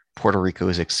Puerto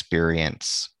Rico's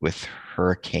experience with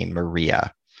Hurricane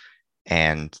Maria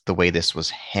and the way this was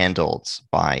handled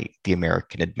by the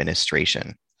American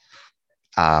administration.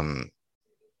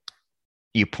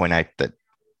 You point out that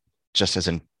just as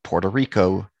in Puerto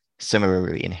Rico,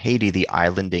 similarly in Haiti, the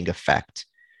islanding effect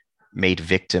made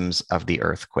victims of the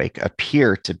earthquake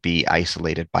appear to be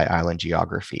isolated by island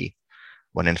geography,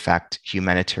 when in fact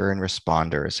humanitarian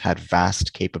responders had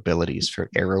vast capabilities for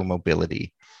aero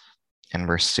mobility and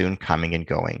were soon coming and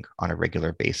going on a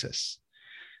regular basis.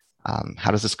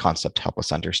 How does this concept help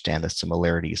us understand the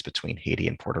similarities between Haiti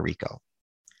and Puerto Rico?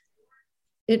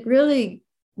 It really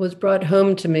was brought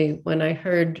home to me when I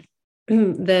heard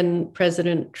then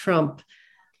President Trump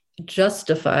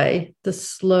justify the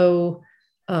slow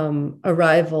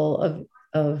arrival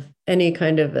of any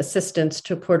kind of assistance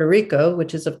to Puerto Rico,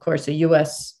 which is, of course, a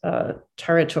U.S.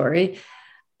 Territory,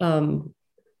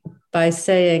 by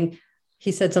saying,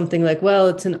 he said something like, well,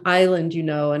 it's an island,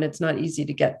 and it's not easy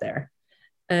to get there.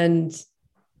 And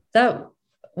that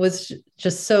was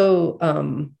just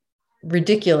so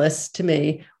ridiculous to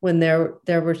me when there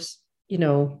were,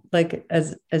 like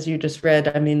as you just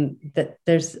read, I mean, that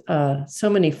there's so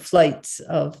many flights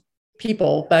of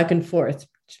people back and forth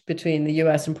between the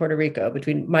US and Puerto Rico,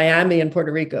 between Miami and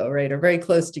Puerto Rico, right, are very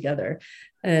close together.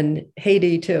 And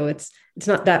Haiti too, it's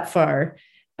not that far.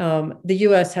 The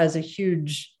US has a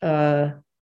huge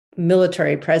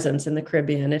military presence in the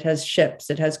Caribbean. It has ships,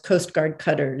 it has Coast Guard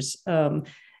cutters,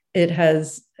 it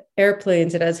has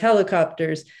airplanes, it has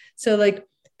helicopters. So like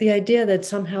the idea that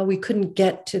somehow we couldn't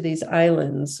get to these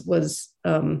islands was,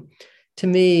 to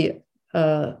me,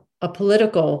 a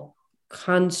political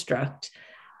construct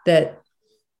that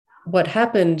what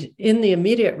happened in the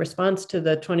immediate response to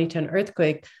the 2010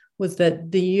 earthquake was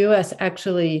that the US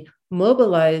actually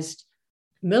mobilized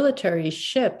military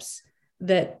ships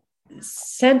that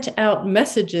sent out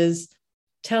messages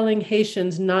telling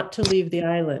Haitians not to leave the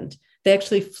island. They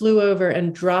actually flew over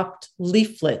and dropped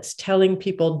leaflets telling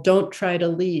people, don't try to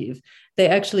leave. They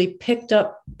actually picked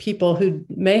up people who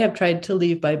may have tried to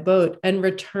leave by boat and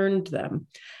returned them.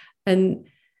 And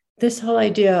this whole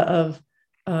idea of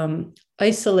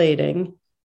isolating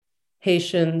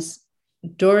Haitians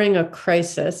during a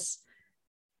crisis,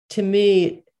 to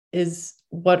me, is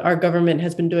what our government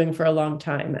has been doing for a long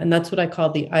time. And that's what I call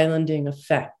the islanding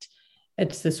effect.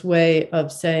 It's this way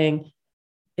of saying,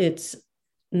 it's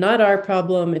not our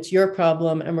problem, it's your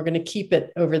problem, and we're going to keep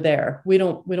it over there. We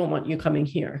don't want you coming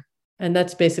here. And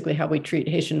that's basically how we treat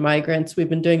Haitian migrants. We've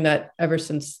been doing that ever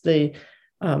since the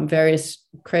various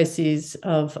crises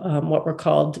of what were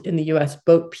called in the US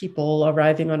boat people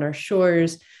arriving on our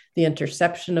shores, the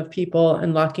interception of people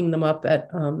and locking them up at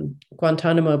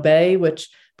Guantanamo Bay, which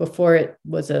before it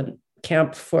was a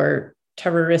camp for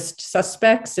terrorist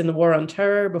suspects in the war on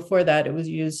terror. Before that, it was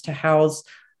used to house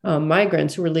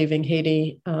migrants who were leaving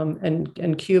Haiti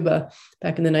and Cuba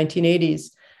back in the 1980s.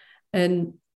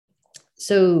 And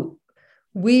so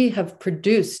we have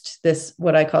produced this,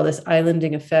 what I call this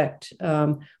islanding effect,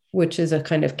 which is a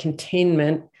kind of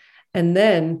containment. And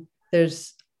then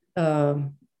there's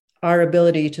our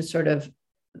ability to sort of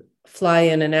fly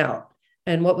in and out.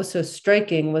 And what was so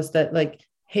striking was that like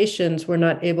Haitians were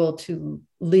not able to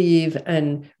leave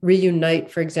and reunite,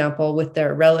 for example, with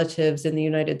their relatives in the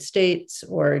United States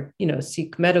or,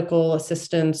 seek medical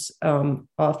assistance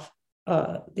off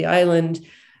the island.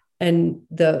 And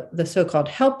the so-called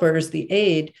helpers, the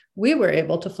aid, we were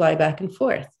able to fly back and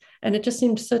forth. And it just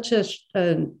seemed such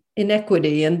an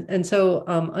inequity and so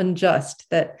unjust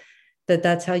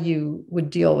that's how you would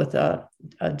deal with a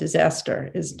disaster,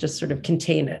 is just sort of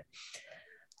contain it.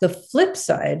 The flip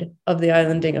side of the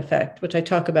islanding effect, which I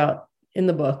talk about in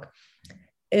the book,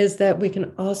 is that we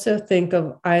can also think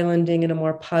of islanding in a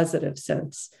more positive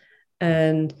sense.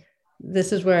 And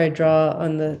this is where I draw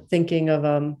on the thinking of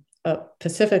a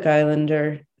Pacific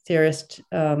Islander theorist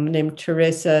named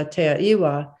Teresa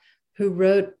Teaiwa, who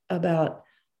wrote about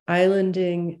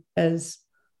islanding as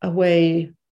a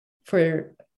way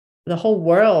for the whole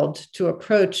world to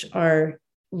approach our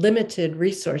limited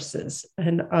resources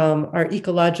and our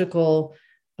ecological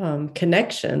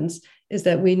connections, is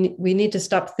that we need to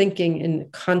stop thinking in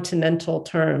continental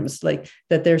terms, like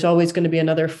that there's always going to be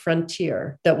another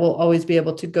frontier, that we'll always be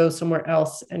able to go somewhere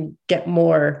else and get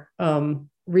more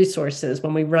resources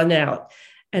when we run out.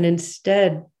 And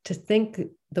instead to think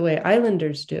the way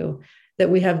islanders do, that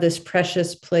we have this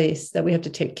precious place, that we have to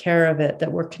take care of it,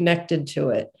 that we're connected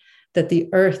to it, that the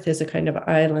earth is a kind of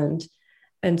island.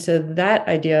 And so that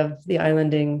idea of the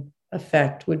islanding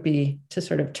effect would be to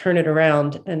sort of turn it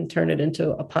around and turn it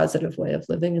into a positive way of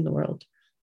living in the world.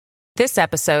 This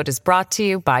episode is brought to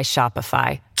you by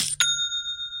Shopify.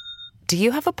 Do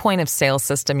you have a point of sale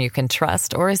system you can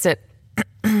trust, or is it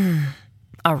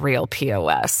a real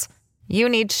POS? You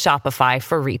need Shopify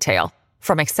for retail.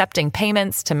 From accepting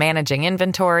payments to managing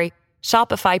inventory,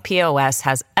 Shopify POS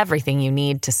has everything you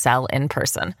need to sell in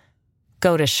person.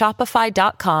 Go to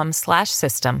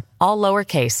shopify.com/system, all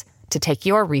lowercase, to take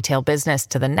your retail business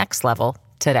to the next level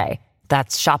today.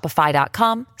 That's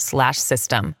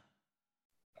shopify.com/system.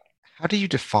 How do you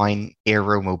define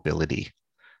aeromobility?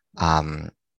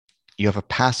 You have a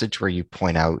passage where you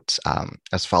point out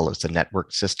as follows: the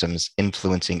network systems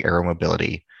influencing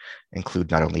aeromobility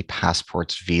include not only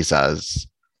passports, visas,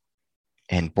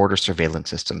 and border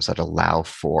surveillance systems that allow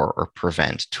for or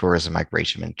prevent tourism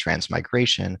migration and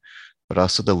transmigration, but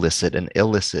also the licit and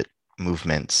illicit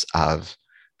movements of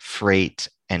freight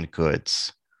and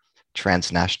goods,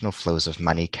 transnational flows of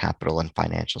money, capital, and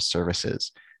financial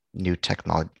services, new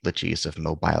technologies of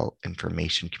mobile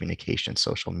information communication,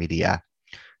 social media,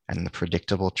 and the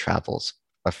predictable travels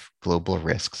of global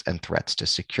risks and threats to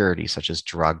security, such as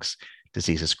drugs,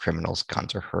 diseases, criminals,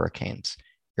 guns, or hurricanes.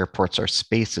 Airports are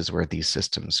spaces where these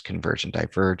systems converge and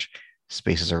diverge,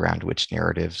 spaces around which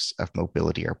narratives of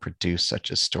mobility are produced,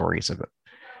 such as stories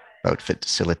about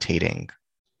facilitating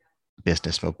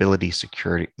business mobility,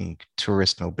 securing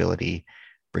tourist mobility,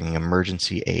 bringing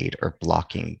emergency aid, or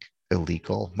blocking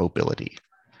illegal mobility.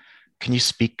 Can you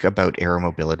speak about air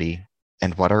mobility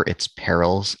and what are its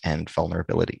perils and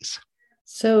vulnerabilities?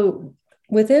 So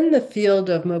within the field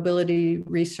of mobility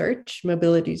research,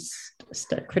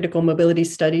 critical mobility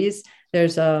studies,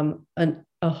 there's a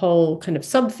whole kind of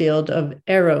subfield of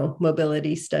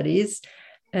aeromobility studies.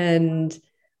 And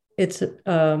it's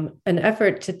an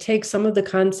effort to take some of the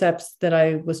concepts that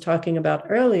I was talking about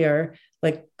earlier,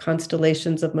 like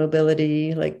constellations of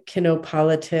mobility, like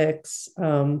kinopolitics,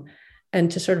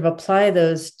 and to sort of apply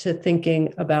those to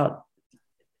thinking about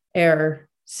air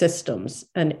systems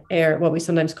and air, what we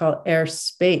sometimes call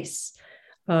airspace.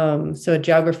 So a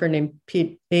geographer named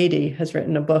Pete Beatty has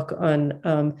written a book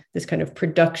on this kind of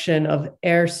production of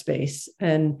airspace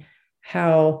and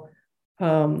how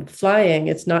flying,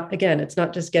 it's not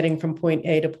just getting from point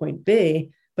A to point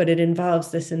B, but it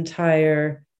involves this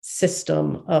entire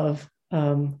system of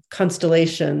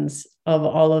constellations of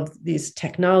all of these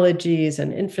technologies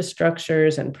and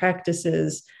infrastructures and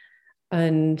practices.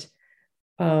 And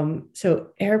so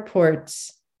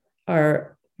airports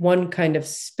are one kind of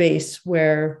space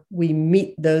where we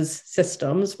meet those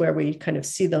systems, where we kind of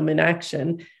see them in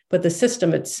action. But the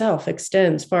system itself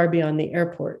extends far beyond the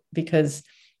airport because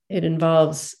it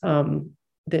involves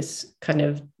this kind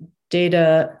of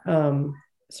data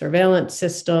surveillance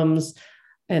systems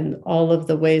and all of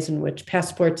the ways in which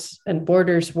passports and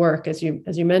borders work, as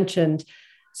you mentioned.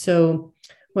 So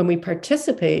when we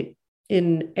participate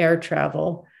in air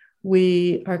travel,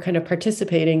 we are kind of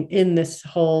participating in this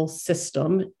whole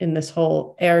system, in this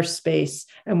whole airspace,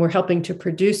 and we're helping to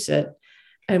produce it.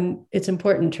 And it's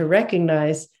important to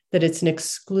recognize that it's an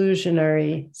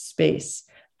exclusionary space,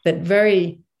 that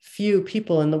very few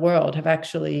people in the world have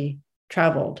actually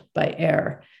traveled by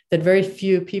air, that very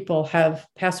few people have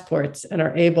passports and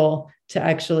are able to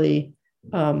actually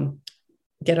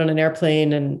get on an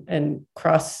airplane and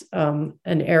cross an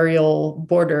aerial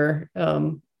border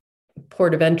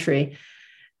port of entry.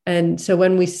 And so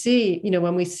when we see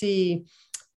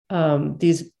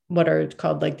these, what are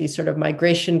called like these sort of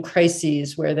migration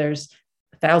crises, where there's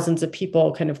thousands of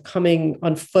people kind of coming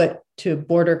on foot to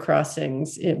border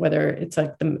crossings, whether it's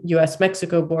like the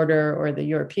US-Mexico border or the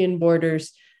European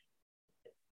borders,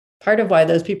 part of why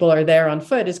those people are there on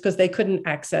foot is because they couldn't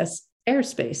access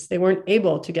airspace. They weren't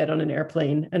able to get on an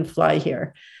airplane and fly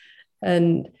here.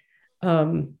 And,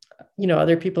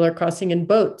 other people are crossing in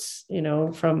boats,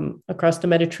 from across the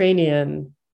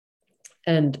Mediterranean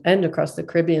and across the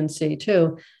Caribbean Sea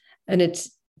too. And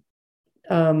it's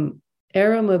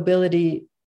aeromobility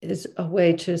is a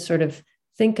way to sort of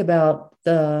think about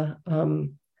the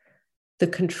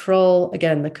control,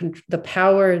 again, the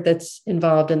power that's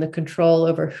involved in the control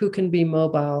over who can be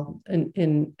mobile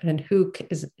and who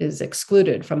is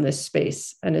excluded from this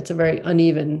space. And it's a very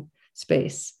uneven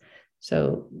space.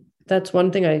 So that's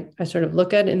one thing I sort of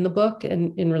look at in the book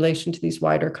and in relation to these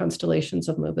wider constellations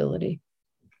of mobility.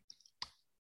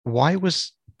 Why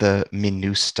was the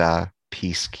MINUSTA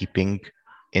peacekeeping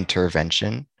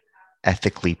intervention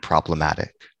ethically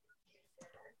problematic?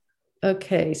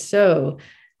 Okay, so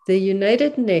the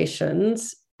United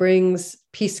Nations brings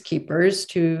peacekeepers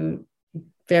to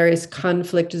various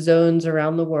conflict zones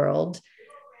around the world.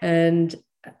 And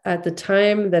at the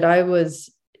time that I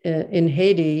was in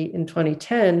Haiti in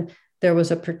 2010, there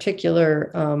was a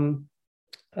particular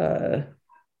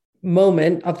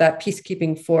moment of that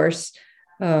peacekeeping force,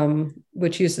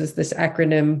 which uses this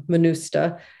acronym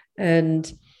MINUSTA.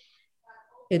 And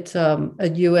it's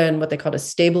a UN, what they called a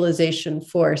stabilization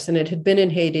force. And it had been in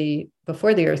Haiti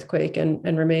before the earthquake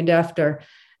and remained after.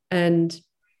 And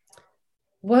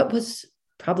what was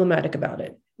problematic about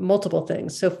it? Multiple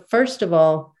things. So first of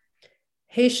all,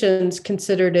 Haitians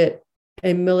considered it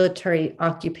a military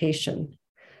occupation.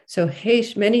 So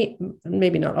many,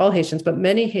 maybe not all Haitians, but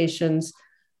many Haitians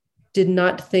did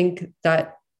not think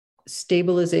that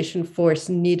stabilization force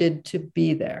needed to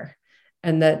be there,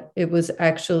 and that it was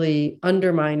actually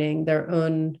undermining their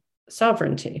own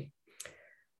sovereignty.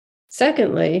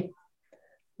 Secondly,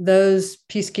 those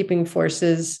peacekeeping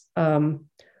forces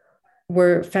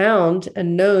were found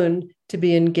and known to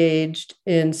be engaged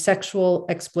in sexual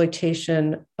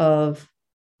exploitation of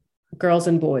girls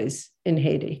and boys in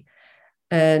Haiti.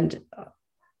 And,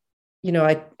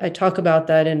 I talk about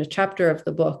that in a chapter of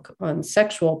the book on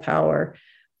sexual power,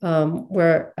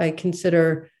 where I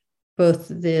consider both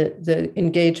the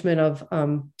engagement of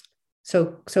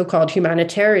so-called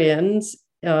humanitarians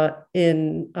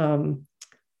in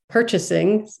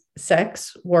purchasing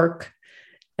sex work,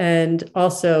 and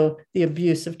also the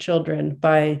abuse of children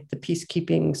by the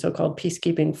so-called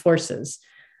peacekeeping forces.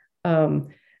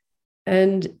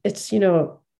 And it's,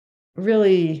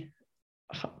 really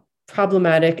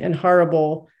problematic and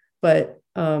horrible, but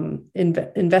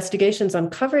investigations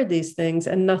uncovered these things,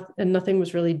 and nothing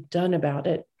was really done about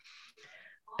it.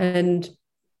 And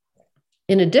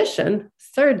in addition,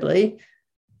 thirdly,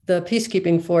 the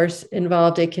peacekeeping force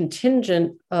involved a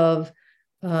contingent of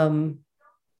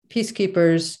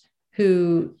peacekeepers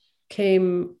who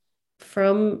came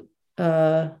from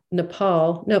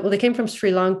Nepal. No, well, they came from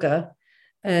Sri Lanka,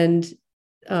 and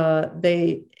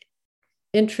they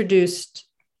introduced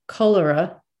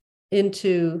cholera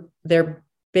into their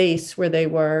base where they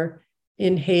were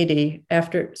in Haiti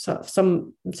after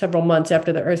several months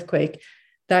after the earthquake.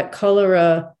 That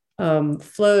cholera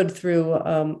flowed through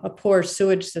a poor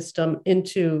sewage system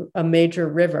into a major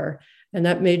river, and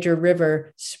that major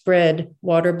river spread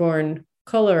waterborne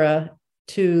cholera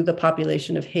to the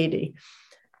population of Haiti.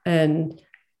 And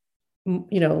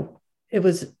it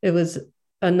was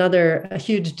a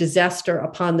huge disaster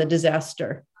upon the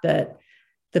disaster that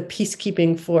the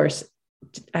peacekeeping force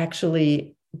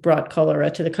actually brought cholera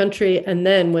to the country. And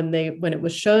then when it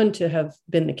was shown to have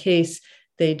been the case,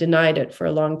 they denied it for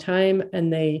a long time,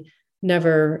 and they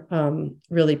never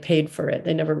really paid for it.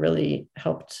 They never really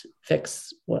helped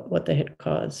fix what they had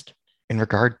caused. In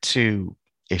regard to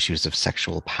issues of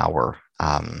sexual power,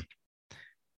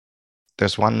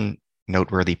 there's one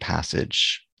noteworthy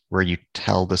passage where you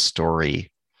tell the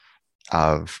story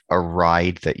of a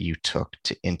ride that you took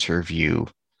to interview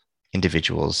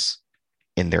individuals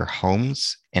in their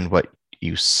homes and what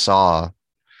you saw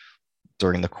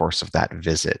during the course of that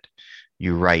visit.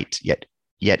 You write, yet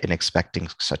in expecting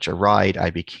such a ride, I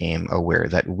became aware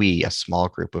that we, a small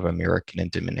group of American and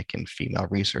Dominican female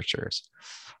researchers,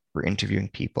 were interviewing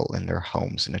people in their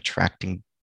homes and attracting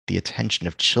the attention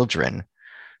of children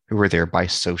who were thereby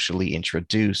socially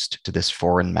introduced to this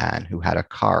foreign man who had a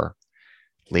car.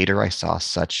 Later, I saw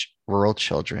such rural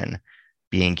children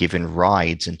being given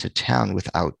rides into town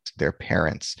without their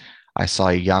parents. I saw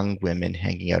young women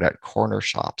hanging out at corner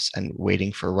shops and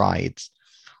waiting for rides,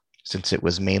 since it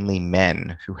was mainly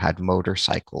men who had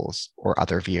motorcycles or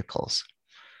other vehicles.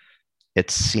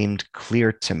 It seemed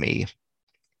clear to me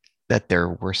that there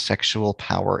were sexual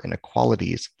power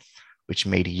inequalities which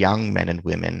made young men and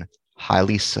women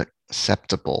highly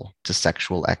susceptible to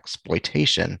sexual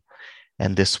exploitation,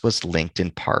 and this was linked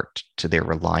in part to their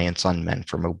reliance on men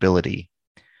for mobility,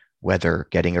 whether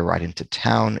getting a ride into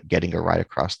town, getting a ride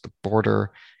across the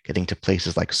border, getting to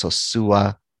places like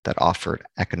Sosua that offered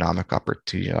economic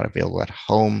opportunity not available at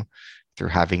home through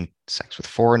having sex with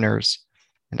foreigners,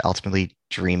 and ultimately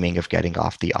dreaming of getting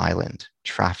off the island.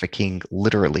 Trafficking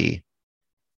literally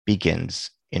begins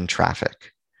in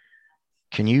traffic.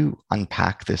 Can you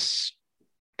unpack this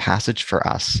passage for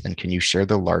us, and can you share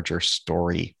the larger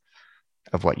story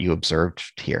of what you observed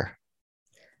here?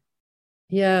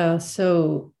 Yeah.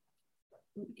 So,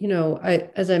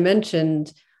 as I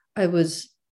mentioned, I was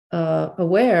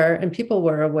aware, and people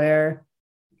were aware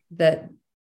that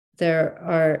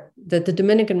that the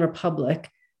Dominican Republic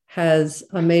has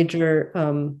a major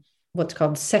what's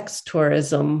called sex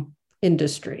tourism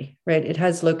industry, right? It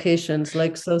has locations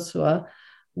like Sosua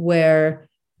where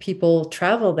people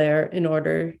travel there in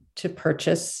order to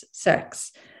purchase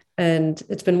sex. And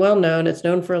it's been well known. It's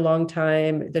known for a long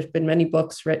time. There's been many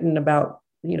books written about,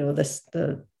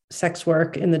 the sex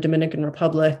work in the Dominican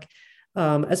Republic,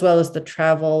 as well as the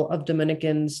travel of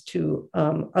Dominicans to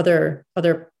other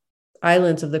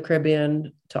islands of the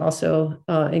Caribbean to also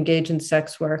engage in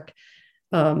sex work.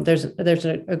 There's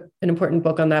an important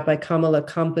book on that by Kamala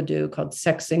Campadu called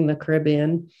 "Sexing the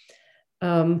Caribbean,"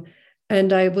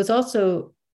 and I was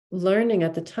also learning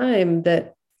at the time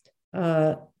that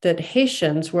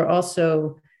Haitians were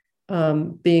also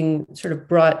being sort of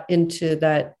brought into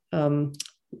that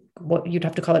what you'd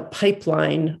have to call it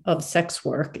pipeline of sex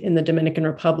work in the Dominican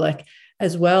Republic,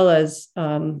 as well as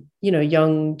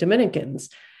young Dominicans.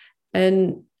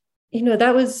 And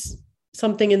that was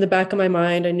something in the back of my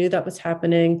mind. I knew that was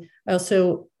happening. I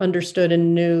also understood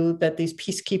and knew that these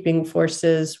peacekeeping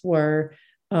forces were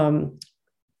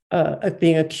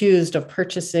being accused of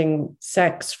purchasing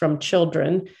sex from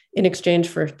children in exchange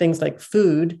for things like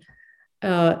food.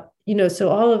 So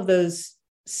all of those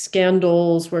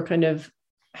scandals were kind of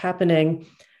happening.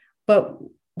 But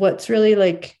what's really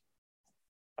like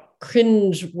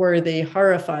cringe-worthy,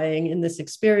 horrifying in this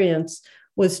experience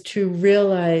was to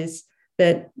realize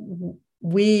that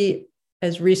we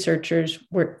as researchers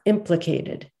were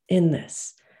implicated in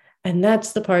this. And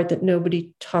that's the part that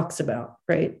nobody talks about,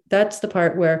 right? That's the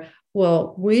part where,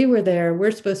 well, we were there,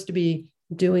 we're supposed to be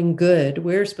doing good,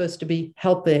 we're supposed to be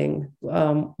helping,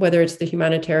 whether it's the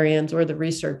humanitarians or the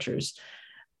researchers.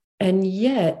 And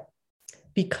yet,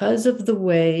 because of the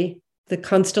way the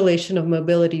constellation of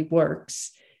mobility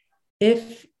works,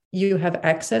 if you have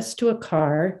access to a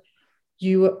car,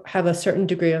 you have a certain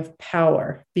degree of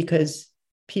power because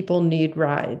people need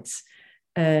rides.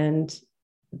 And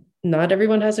not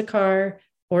everyone has a car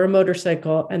or a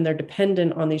motorcycle, and they're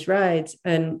dependent on these rides.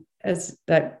 And as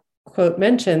that quote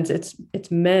mentions,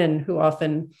 it's men who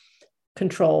often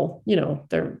control,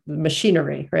 their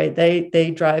machinery, right?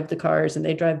 They drive the cars and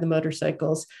they drive the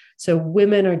motorcycles. So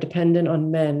women are dependent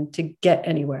on men to get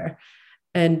anywhere.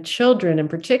 And children in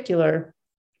particular,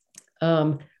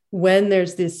 when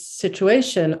there's this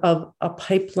situation of a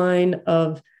pipeline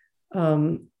of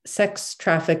sex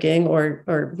trafficking or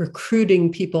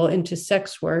recruiting people into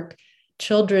sex work,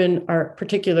 children are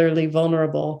particularly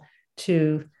vulnerable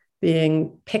to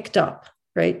being picked up,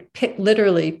 right?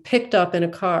 Literally picked up in a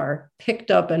car, picked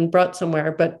up and brought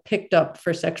somewhere, but picked up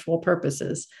for sexual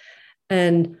purposes.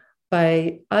 And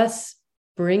by us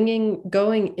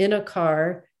going in a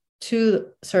car to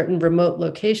certain remote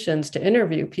locations to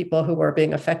interview people who were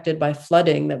being affected by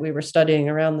flooding that we were studying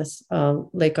around this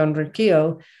Lake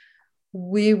Enriquillo,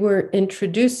 we were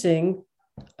introducing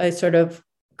a sort of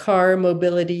car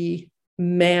mobility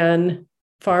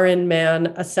foreign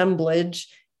man assemblage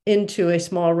into a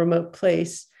small remote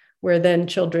place where then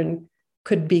children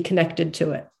could be connected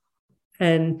to it.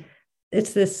 And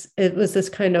it was this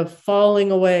kind of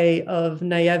falling away of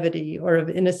naivety or of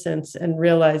innocence and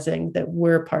realizing that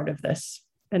we're part of this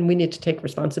and we need to take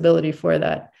responsibility for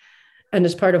that. And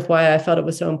as part of why I felt it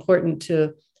was so important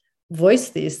to voice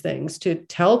these things, to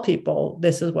tell people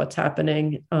this is what's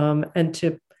happening, and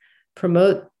to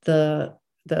promote the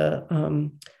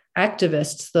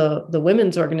activists, the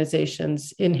women's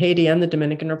organizations in Haiti and the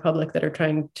Dominican Republic that are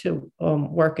trying to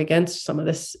work against some of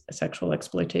this sexual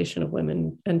exploitation of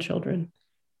women and children.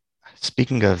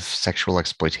 Speaking of sexual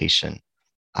exploitation,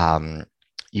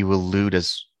 you allude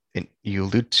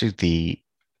to the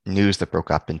news that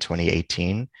broke up in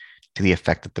 2018 to the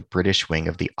effect that the British wing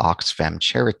of the Oxfam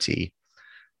charity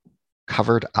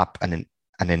covered up an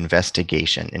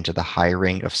investigation into the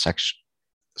hiring of sex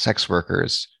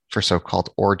workers for so-called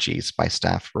orgies by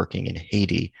staff working in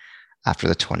Haiti after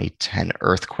the 2010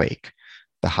 earthquake.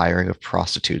 The hiring of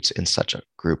prostitutes in such a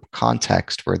group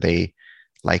context where they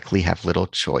likely have little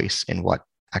choice in what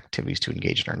activities to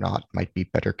engage in or not, might be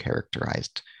better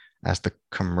characterized as the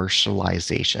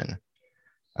commercialization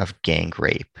of gang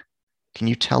rape. Can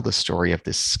you tell the story of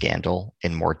this scandal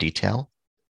in more detail?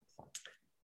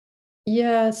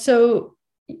 Yeah. So,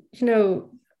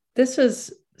 this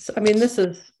is, this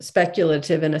is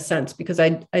speculative in a sense because I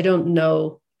don't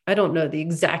know. I don't know the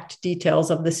exact details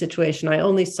of the situation. I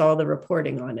only saw the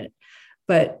reporting on it.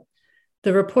 But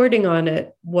the reporting on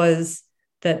it was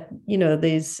that,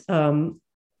 these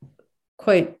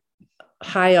quite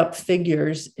high up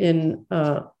figures in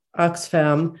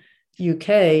Oxfam,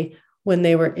 UK, when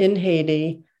they were in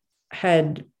Haiti,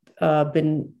 had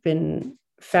been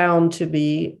found to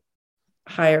be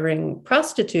hiring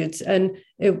prostitutes, and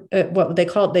what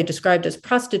they described as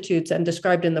prostitutes and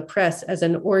described in the press as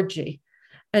an orgy.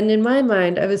 And in my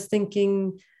mind, I was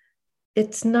thinking,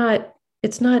 it's not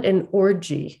an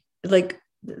orgy. Like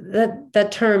that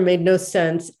term made no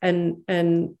sense, and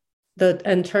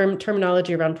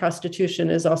terminology around prostitution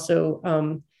is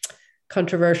also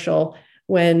controversial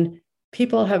when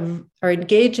people are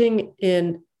engaging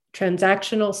in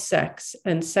transactional sex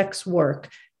and sex work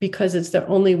because it's the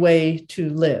only way to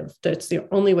live. That's the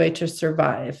only way to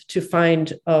survive, to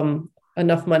find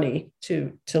enough money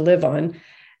to live on.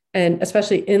 And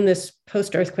especially in this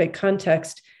post-earthquake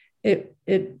context, it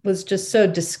was just so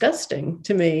disgusting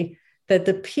to me that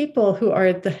the people who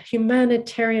are the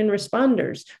humanitarian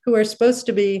responders, who are supposed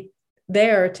to be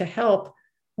there to help,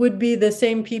 would be the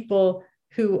same people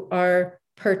who are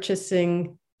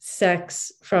purchasing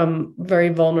sex from very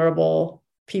vulnerable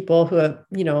people who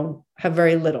have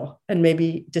very little and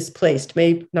maybe displaced,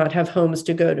 may not have homes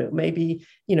to go to, maybe,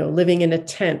 living in a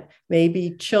tent,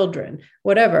 maybe children,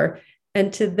 whatever.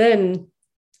 And to then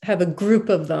have a group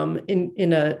of them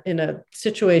in a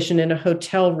situation in a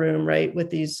hotel room, right, with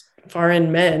these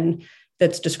foreign men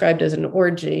that's described as an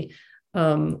orgy,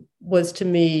 was to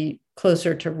me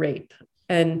closer to rape.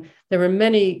 And there were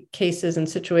many cases and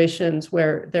situations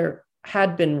where there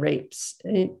had been rapes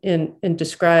in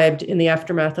described in the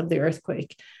aftermath of the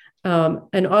earthquake.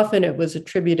 And often it was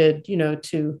attributed,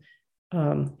 to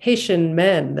Haitian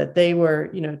men, that they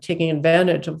were, taking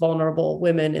advantage of vulnerable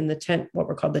women in the tent, what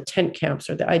were called the tent camps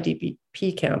or the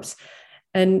IDP camps.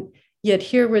 And yet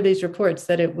here were these reports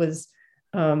that it was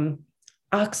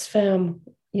Oxfam,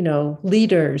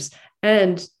 leaders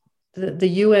and the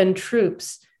UN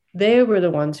troops. They were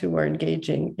the ones who were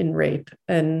engaging in rape.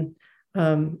 And,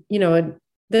 and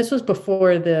this was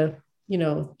before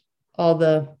all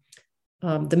the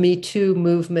Me Too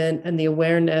movement and the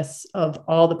awareness of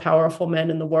all the powerful men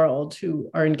in the world who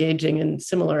are engaging in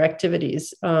similar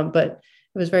activities. But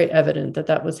it was very evident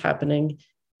that was happening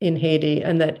in Haiti,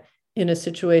 and that in a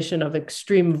situation of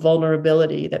extreme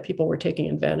vulnerability, that people were taking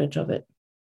advantage of it.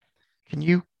 Can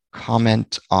you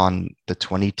comment on the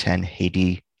 2010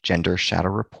 Haiti Gender Shadow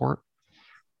Report?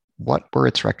 What were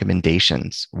its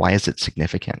recommendations? Why is it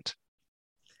significant?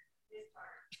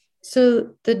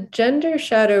 So the Gender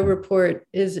Shadow Report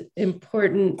is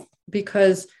important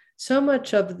because so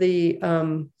much of the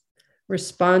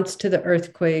response to the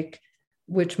earthquake,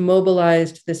 which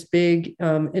mobilized this big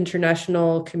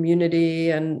international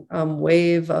community and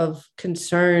wave of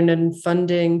concern and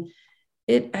funding,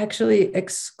 it actually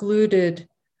excluded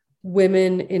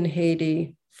women in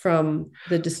Haiti from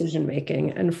the decision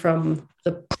making and from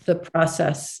the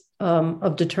process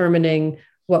of determining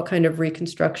what kind of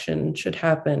reconstruction should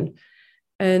happen.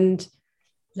 And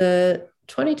the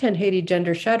 2010 Haiti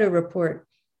Gender Shadow Report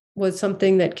was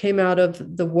something that came out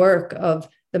of the work of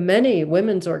the many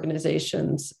women's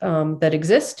organizations that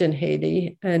exist in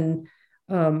Haiti and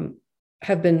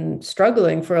have been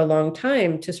struggling for a long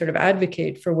time to sort of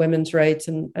advocate for women's rights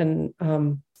and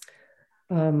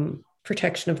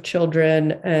protection of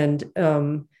children and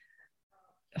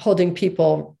holding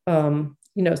people,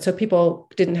 so people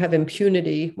didn't have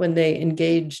impunity when they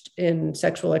engaged in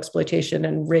sexual exploitation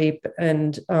and rape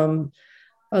and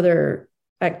other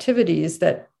activities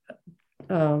that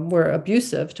were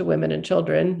abusive to women and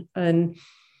children. And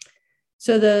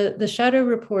so the Shadow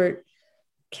Report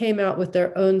came out with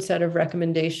their own set of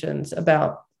recommendations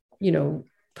about,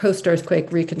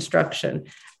 post-earthquake reconstruction.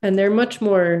 And they're much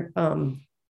more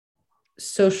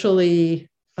socially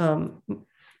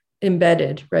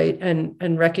embedded, right,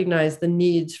 and recognize the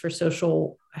needs for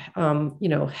social,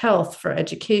 health, for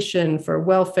education, for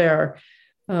welfare,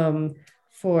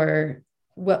 for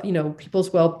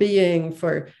people's well-being,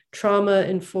 for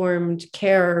trauma-informed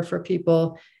care for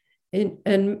people,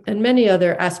 and many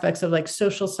other aspects of like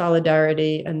social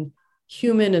solidarity and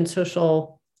human and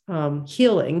social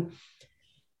healing.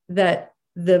 That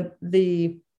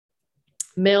the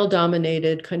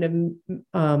male-dominated, kind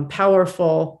of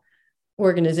powerful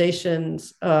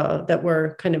organizations that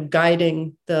were kind of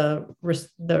guiding the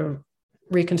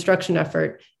reconstruction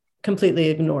effort completely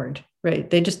ignored. Right?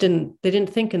 They didn't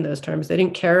think in those terms. They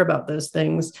didn't care about those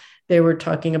things. They were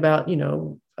talking about,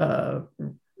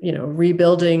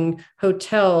 rebuilding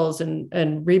hotels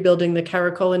and rebuilding the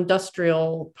Caracol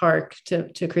Industrial Park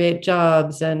to create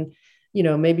jobs, and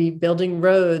maybe building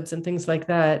roads and things like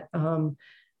that.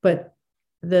 But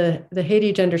the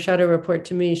Haiti Gender Shadow Report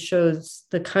to me shows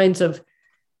the kinds of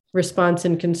response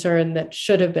and concern that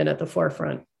should have been at the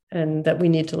forefront and that we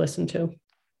need to listen to.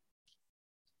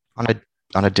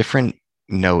 On a different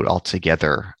note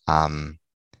altogether,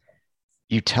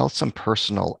 you tell some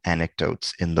personal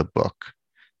anecdotes in the book.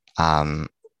 One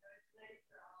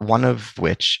of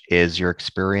which is your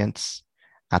experience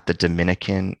at the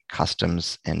Dominican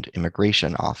Customs and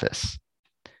Immigration Office.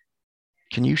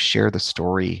 Can you share the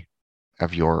story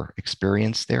of your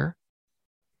experience there?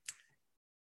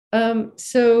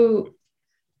 So,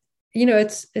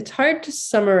 it's hard to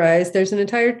summarize. There's an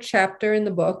entire chapter in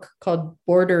the book called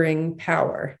Bordering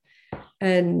Power.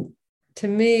 And to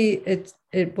me,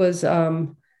 it was a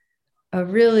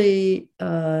really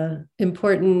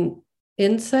important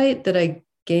insight that I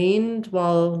gained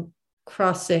while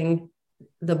crossing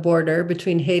the border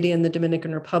between Haiti and the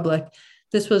Dominican Republic.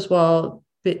 This was while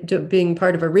being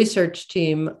part of a research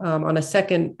team on a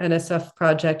second NSF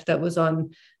project that was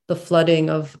on the flooding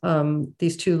of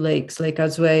these two lakes, Lake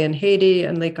Azuay in Haiti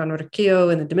and Lake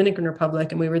Anoroquillo in the Dominican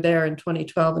Republic. And we were there in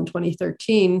 2012 and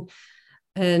 2013.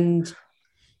 And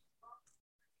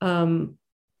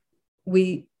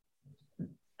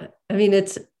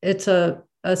it's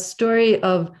a story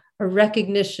of a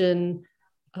recognition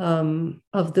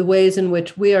of the ways in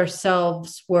which we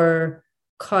ourselves were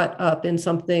caught up in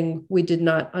something we did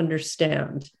not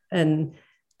understand, and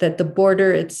that the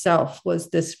border itself was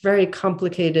this very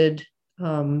complicated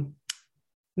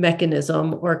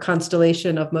mechanism or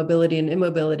constellation of mobility and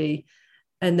immobility,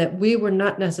 and that we were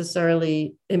not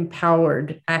necessarily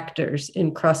empowered actors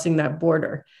in crossing that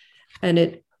border.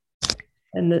 And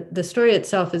the story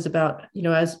itself is about,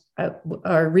 as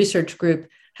our research group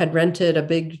had rented a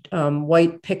big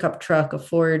white pickup truck, a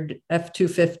Ford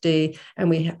F-250, and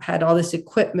we had all this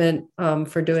equipment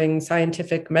for doing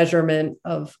scientific measurement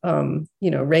of,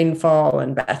 rainfall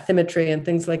and bathymetry and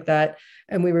things like that.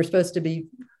 And we were supposed to be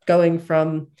going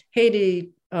from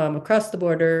Haiti across the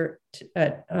border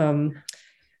at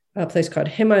a place called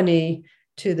Himani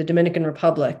to the Dominican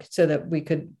Republic, so that we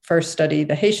could first study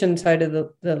the Haitian side of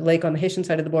the lake on the Haitian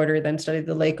side of the border, then study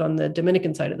the lake on the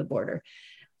Dominican side of the border.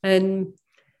 And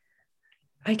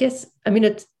I feel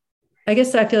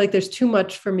like there's too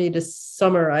much for me to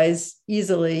summarize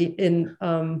easily in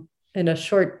a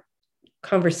short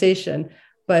conversation,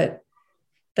 but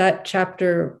that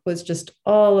chapter was just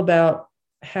all about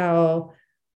how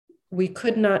we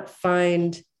could not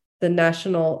find the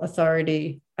national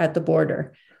authority at the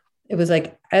border. It was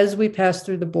like, as we passed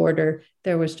through the border,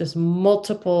 there was just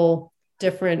multiple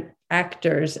different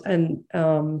actors and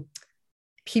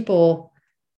people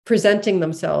presenting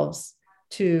themselves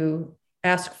to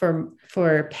ask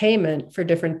for payment for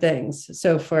different things.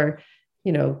 So for,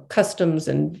 customs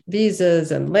and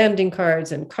visas and landing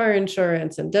cards and car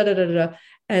insurance and da-da-da-da.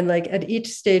 And like at each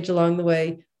stage along the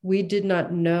way, we did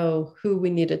not know who we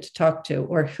needed to talk to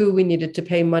or who we needed to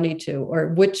pay money to,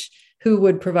 or who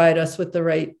would provide us with the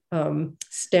right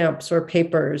stamps or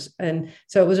papers. And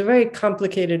so it was a very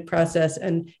complicated process,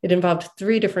 and it involved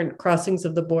 3 different crossings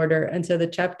of the border. And so the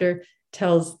chapter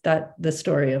tells the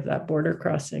story of that border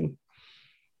crossing.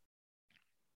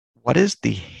 What is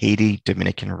the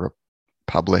Haiti-Dominican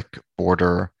Republic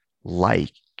border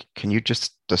like? Can you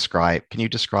describe,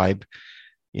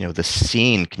 the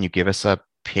scene? Can you give us a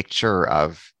picture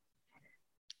of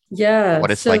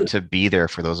what it's like to be there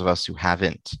for those of us who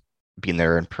haven't been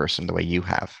there in person the way you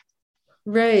have?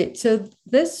 Right. So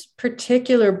this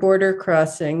particular border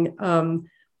crossing,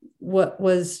 what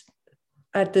was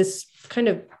at this kind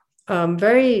of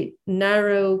very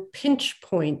narrow pinch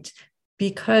point,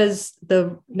 because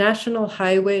the National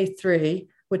Highway 3,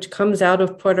 which comes out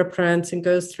of Port-au-Prince and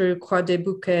goes through Croix des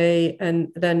Bouquets and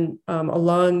then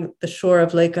along the shore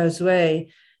of Lake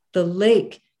Azuay, the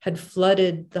lake had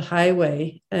flooded the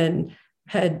highway and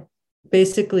had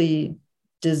basically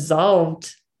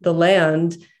dissolved the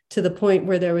land to the point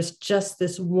where there was just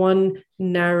this one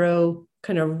narrow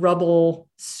kind of rubble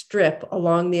strip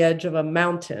along the edge of a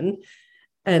mountain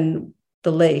and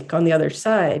the lake on the other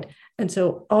side. And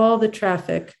so all the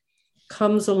traffic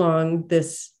comes along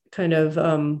this kind of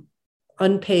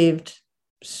unpaved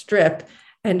strip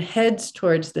and heads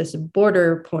towards this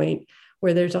border point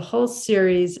where there's a whole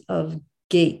series of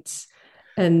gates.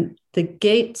 And the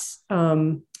gates,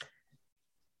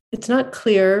 it's not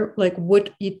clear like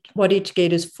what each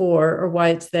gate is for or why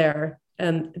it's there.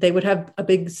 And they would have a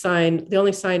big sign. The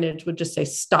only signage would just say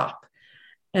stop.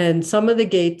 And some of the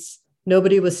gates,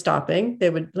 nobody was stopping. They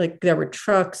would there were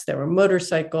trucks, there were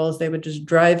motorcycles, they would just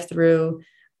drive through.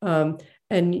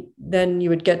 And then you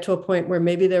would get to a point where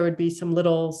maybe there would be some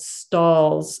little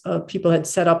stalls people had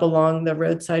set up along the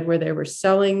roadside where they were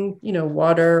selling,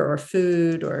 water or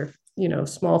food or,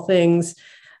 small things.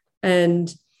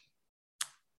 And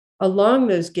along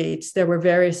those gates, there were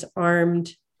various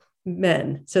armed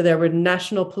men. So there were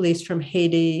national police from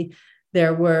Haiti.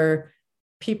 There were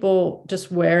people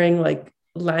just wearing like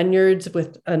lanyards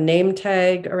with a name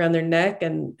tag around their neck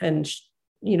and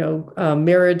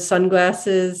mirrored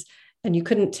sunglasses. And you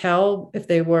couldn't tell if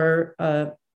they were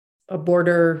a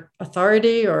border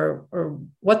authority or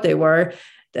what they were.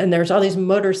 And there's all these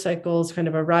motorcycles kind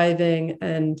of arriving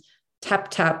and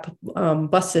tap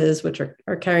buses, which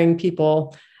are carrying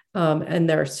people, and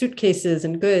there are suitcases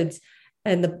and goods.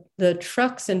 And the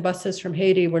trucks and buses from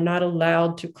Haiti were not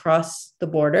allowed to cross the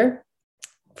border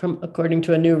according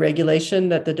to a new regulation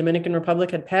that the Dominican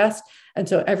Republic had passed. And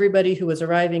so everybody who was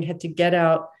arriving had to get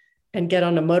out and get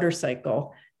on a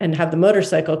motorcycle and have the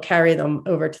motorcycle carry them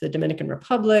over to the Dominican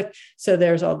Republic. So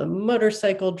there's all the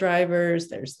motorcycle drivers,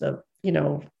 there's the,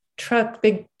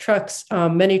 big trucks,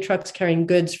 many trucks carrying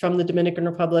goods from the Dominican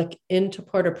Republic into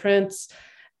Port-au-Prince.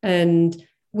 And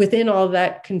within all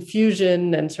that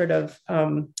confusion and sort of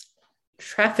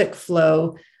traffic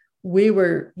flow, we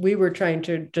were trying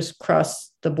to just cross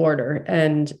the border.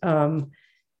 And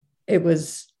it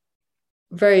was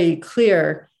very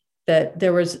clear that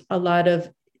there was a lot of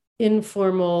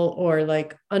informal or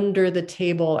like under the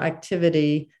table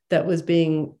activity that was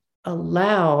being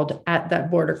allowed at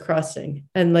that border crossing.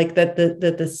 And like that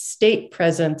the state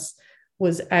presence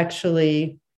was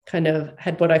actually kind of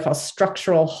had what I call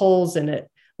structural holes in it,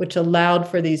 which allowed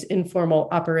for these informal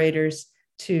operators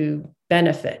to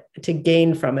benefit, to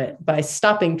gain from it by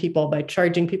stopping people, by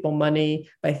charging people money,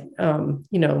 by,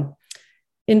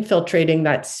 infiltrating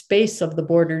that space of the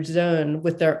border zone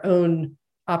with their own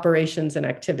operations and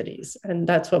activities. And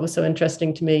that's what was so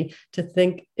interesting to me, to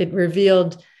think it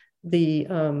revealed the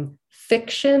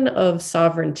fiction of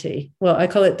sovereignty. Well, I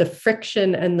call it the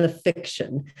friction and the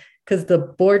fiction, because the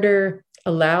border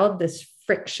allowed this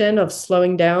friction of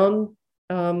slowing down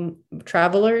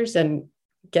travelers and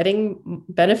getting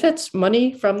benefits,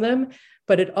 money from them,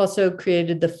 but it also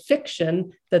created the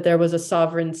fiction that there was a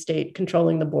sovereign state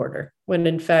controlling the border, when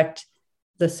in fact,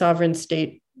 the sovereign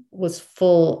state was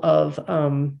full of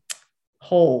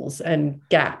holes and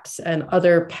gaps and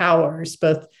other powers,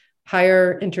 both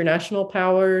higher international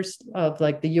powers of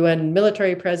like the UN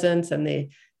military presence and the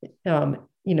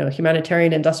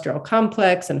humanitarian industrial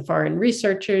complex and foreign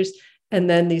researchers, and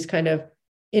then these kind of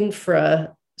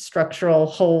infrastructural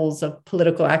holes of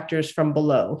political actors from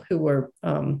below who were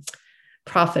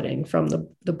profiting from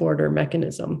the border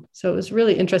mechanism. So it was a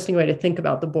really interesting way to think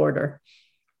about the border.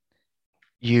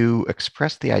 You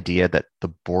expressed the idea that the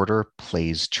border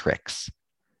plays tricks.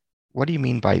 What do you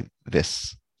mean by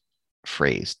this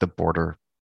phrase, the border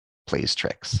plays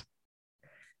tricks?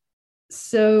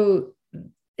 So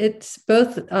it's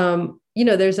both,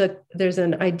 there's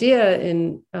an idea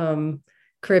in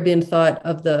Caribbean thought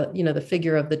of the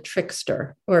figure of the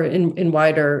trickster, or in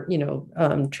wider,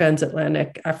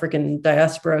 transatlantic African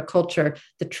diaspora culture,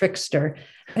 the trickster,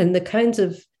 and the kinds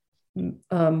of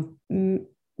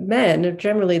men,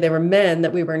 generally they were men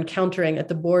that we were encountering at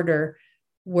the border,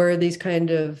 were these kind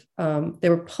of, they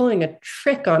were pulling a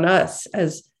trick on us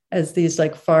as these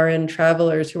like foreign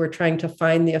travelers who were trying to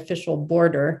find the official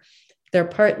border. They're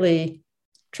partly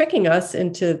tricking us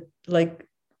into like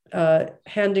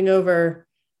handing over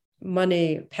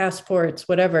money, passports,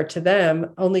 whatever to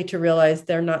them, only to realize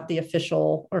they're not the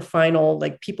official or final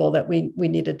like people that we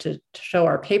needed to show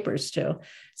our papers to.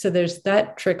 So there's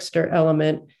that trickster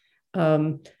element.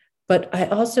 But I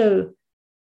also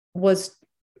was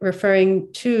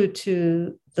referring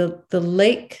to the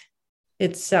lake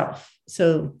itself.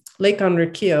 So Lake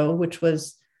Enriquillo, which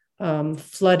was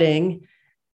flooding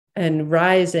and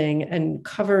rising and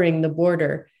covering the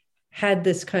border, had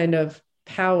this kind of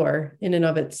power in and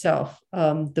of itself,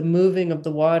 the moving of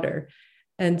the water.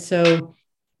 And so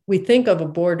we think of a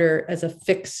border as a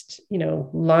fixed,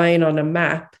 line on a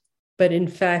map, but in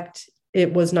fact,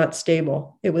 it was not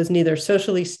stable. It was neither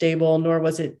socially stable, nor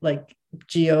was it like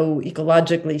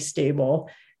geo-ecologically stable.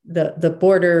 The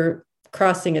border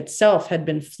crossing itself had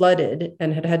been flooded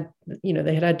and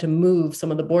they had had to move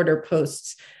some of the border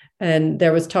posts. And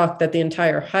there was talk that the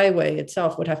entire highway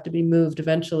itself would have to be moved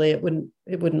eventually. It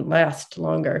wouldn't last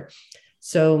longer.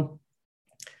 So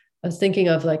I was thinking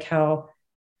of like how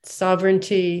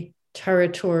sovereignty,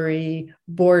 territory,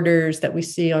 borders that we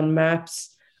see on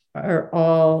maps are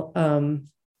all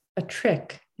a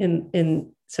trick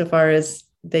in so far as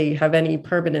they have any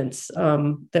permanence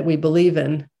that we believe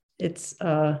in. It's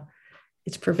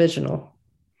provisional.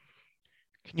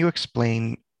 Can you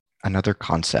explain another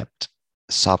concept,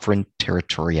 sovereign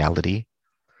territoriality?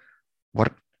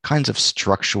 What kinds of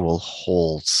structural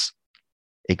holes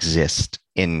exist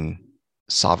in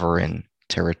sovereign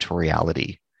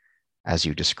territoriality as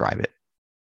you describe it?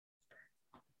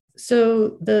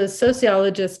 So the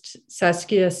sociologist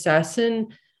Saskia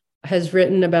Sassen has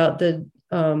written about the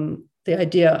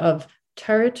idea of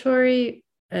territory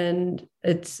and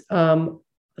its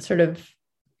sort of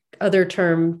other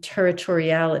term,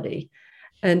 territoriality.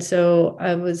 And so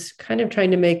I was kind of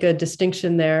trying to make a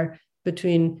distinction there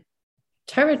between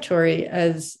territory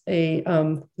as a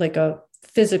like a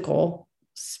physical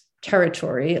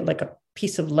territory, like a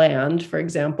piece of land, for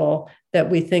example, that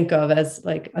we think of as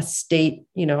like a state,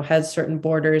 has certain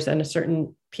borders and a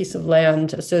certain piece of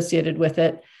land associated with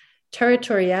it.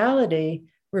 Territoriality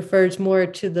refers more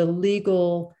to the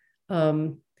legal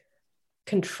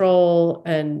control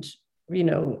and,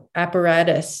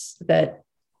 apparatus that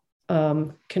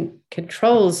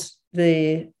controls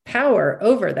the power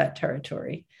over that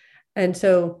territory. And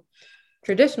so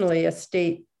traditionally a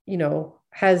state,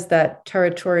 has that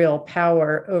territorial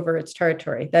power over its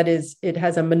territory. That is, it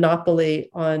has a monopoly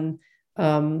on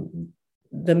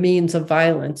the means of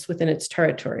violence within its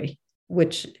territory,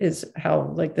 which is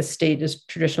how like the state is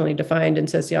traditionally defined in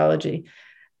sociology.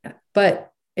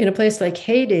 But in a place like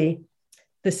Haiti,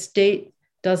 the state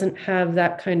doesn't have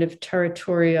that kind of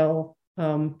territorial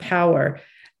power,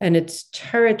 and its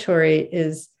territory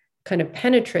is kind of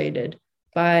penetrated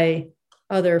by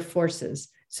other forces.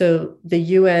 So the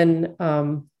UN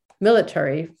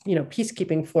military,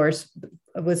 peacekeeping force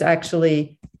was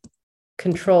actually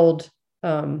controlled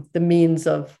the means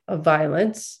of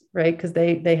violence, right? Because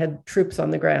they had troops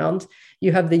on the ground.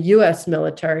 You have the US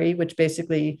military, which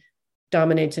basically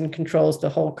dominates and controls the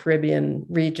whole Caribbean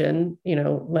region,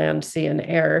 land, sea, and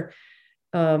air.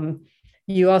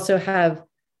 You also have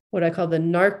what I call the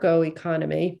narco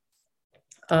economy,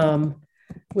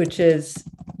 which is,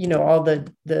 all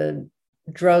the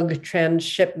drug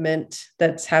transshipment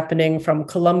that's happening from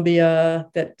Colombia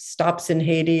that stops in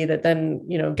Haiti, that then,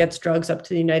 gets drugs up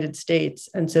to the United States.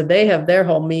 And so they have their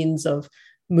whole means of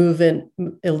movement,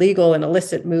 illegal and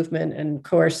illicit movement and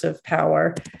coercive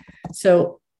power.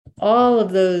 So all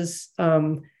of those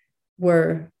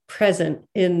were present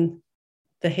in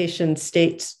the Haitian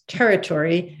state's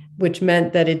territory, which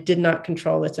meant that it did not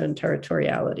control its own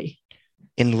territoriality.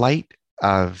 In light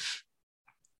of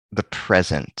the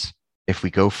present, if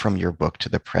we go from your book to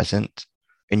the present,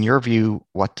 in your view,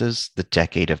 what does the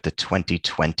decade of the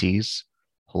 2020s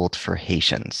hold for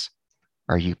Haitians?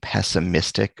 Are you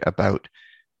pessimistic about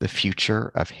the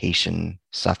future of Haitian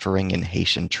suffering and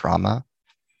Haitian trauma?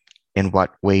 In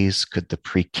what ways could the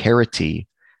precarity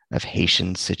of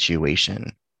Haitian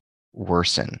situation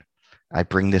worsen? I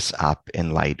bring this up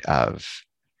in light of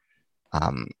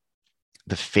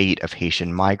the fate of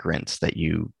Haitian migrants that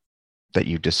you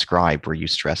describe, where you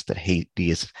stress that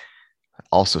Haiti is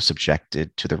also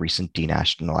subjected to the recent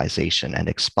denationalization and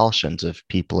expulsions of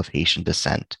people of Haitian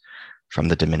descent from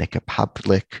the Dominican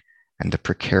Republic, and the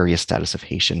precarious status of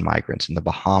Haitian migrants in the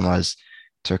Bahamas,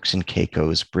 Turks and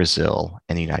Caicos, Brazil,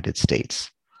 and the United States.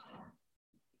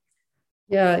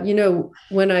 Yeah,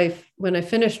 when I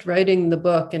finished writing the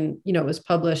book, and it was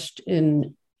published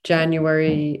in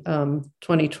January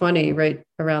 2020, right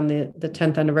around the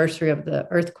 10th anniversary of the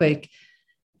earthquake,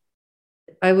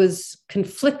 I was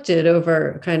conflicted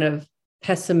over kind of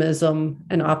pessimism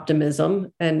and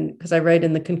optimism. And because I write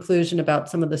in the conclusion about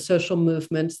some of the social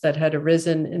movements that had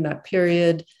arisen in that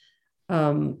period,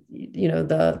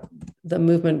 the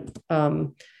movement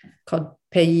called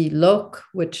Pays Loc,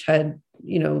 which had,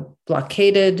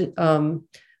 blockaded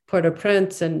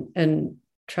Port-au-Prince and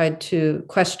tried to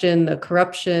question the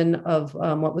corruption of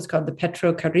what was called the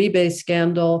Petro-Caribe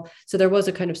scandal. So there was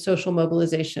a kind of social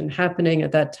mobilization happening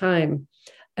at that time.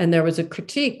 And there was a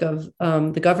critique of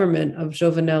the government of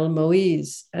Jovenel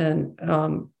Moïse. And,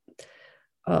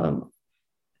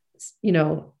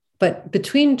 but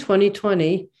between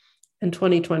 2020 and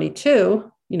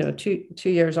 2022, two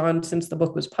years on since the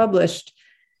book was published,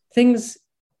 things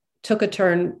took a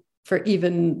turn for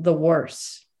even the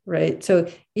worse, right? So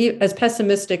as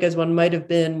pessimistic as one might have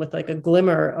been with like a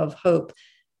glimmer of hope,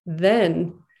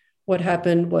 then what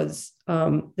happened was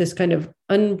this kind of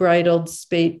unbridled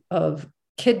spate of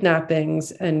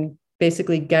kidnappings and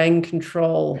basically gang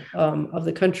control of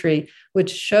the country, which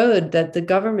showed that the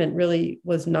government really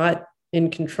was not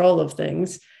in control of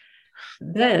things.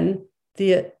 Then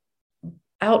the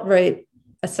outright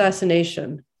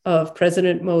assassination of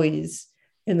President Moise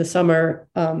in the summer,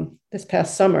 this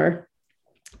past summer,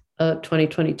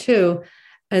 2022,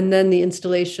 and then the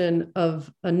installation of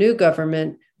a new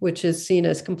government, which is seen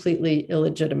as completely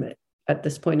illegitimate at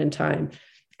this point in time.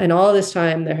 And all this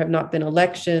time, there have not been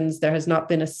elections. There has not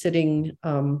been a sitting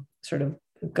sort of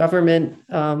government.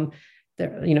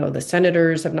 The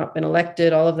senators have not been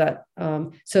elected, all of that.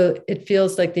 So it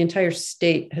feels like the entire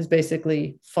state has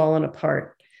basically fallen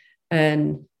apart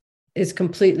and is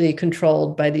completely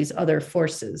controlled by these other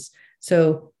forces.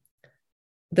 So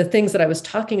the things that I was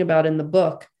talking about in the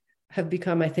book have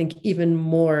become, I think, even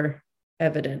more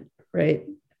evident, right?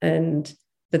 And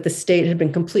that the state had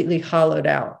been completely hollowed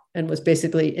out and was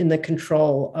basically in the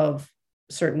control of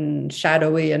certain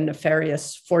shadowy and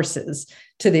nefarious forces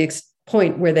to the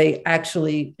point where they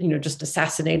actually, just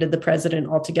assassinated the president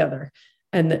altogether.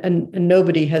 And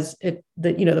nobody has it.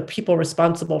 The people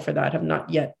responsible for that have not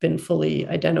yet been fully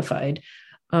identified.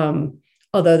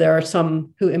 Although there are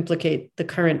some who implicate the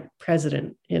current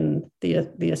president in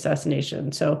the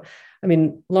assassination. So,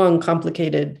 long,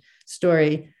 complicated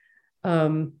story.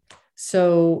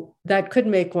 So that could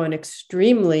make one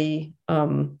extremely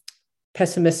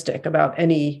pessimistic about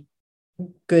any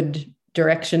good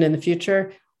direction in the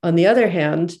future. On the other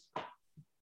hand,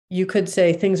 you could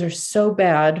say things are so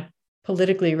bad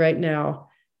politically right now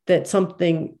that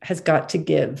something has got to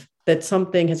give, that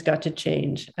something has got to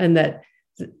change, and that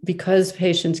because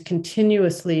Haitians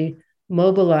continuously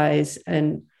mobilize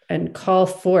and call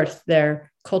forth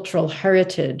their cultural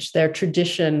heritage, their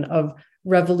tradition of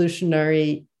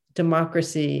revolutionary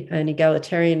democracy and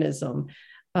egalitarianism,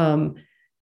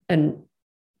 and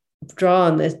draw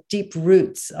on the deep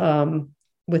roots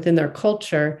within their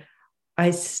culture,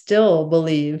 I still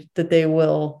believe that they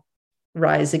will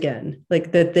rise again,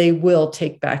 like that they will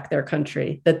take back their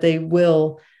country, that they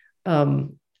will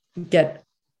get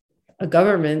a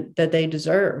government that they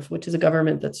deserve, which is a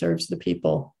government that serves the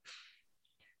people.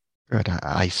 Good.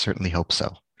 I certainly hope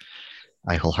so.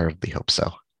 I wholeheartedly hope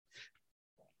so.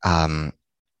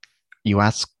 You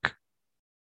ask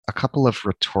a couple of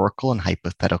rhetorical and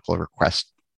hypothetical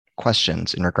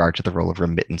questions in regard to the role of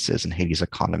remittances in Haiti's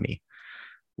economy.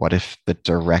 What if the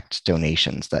direct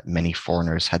donations that many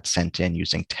foreigners had sent in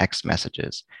using text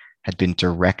messages had been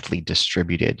directly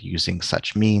distributed using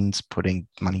such means, putting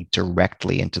money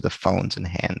directly into the phones and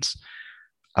hands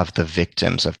of the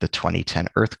victims of the 2010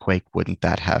 earthquake? Wouldn't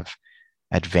that have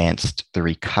advanced the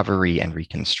recovery and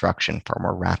reconstruction far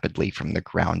more rapidly from the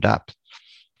ground up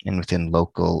and within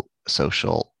local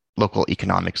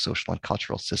economic, social, and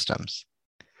cultural systems?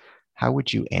 How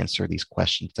would you answer these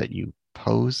questions that you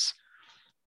pose?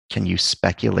 Can you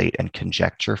speculate and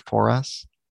conjecture for us?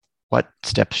 What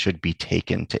steps should be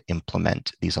taken to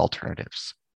implement these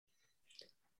alternatives?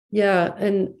 Yeah,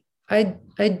 and I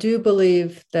do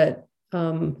believe that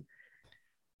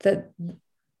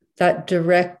that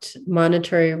direct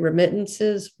monetary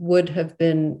remittances would have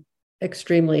been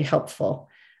extremely helpful,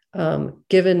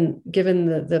 given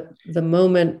the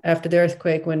moment after the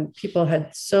earthquake when people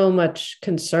had so much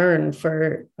concern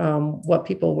for what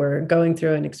people were going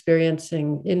through and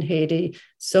experiencing in Haiti.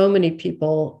 So many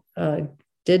people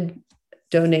did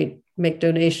make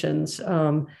donations,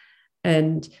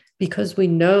 and because we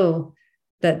know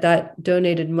that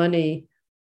donated money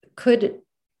could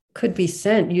be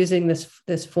sent using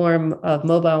this form of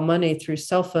mobile money through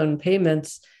cell phone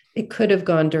payments, it could have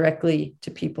gone directly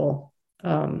to people,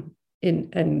 it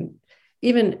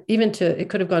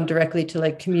could have gone directly to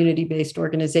like community-based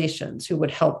organizations who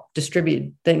would help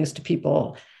distribute things to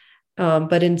people,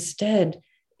 but instead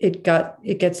it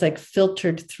gets like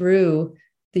filtered through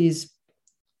these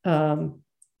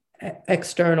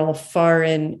external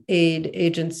foreign aid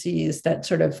agencies that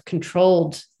sort of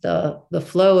controlled the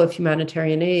flow of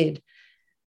humanitarian aid.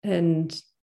 And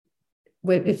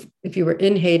if you were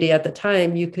in Haiti at the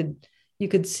time, you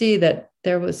could see that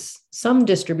there was some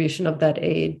distribution of that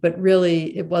aid, but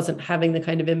really it wasn't having the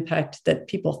kind of impact that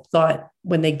people thought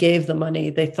when they gave the money.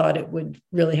 They thought it would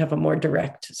really have a more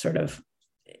direct sort of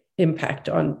impact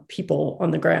on people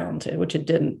on the ground, which it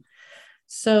didn't.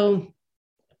 So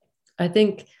I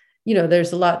think,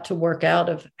 there's a lot to work out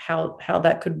of how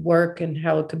that could work and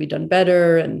how it could be done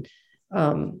better and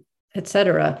et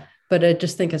cetera. But I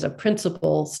just think as a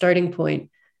principle starting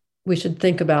point, we should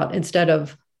think about, instead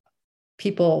of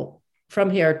people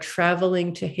from here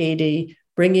traveling to Haiti,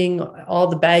 bringing all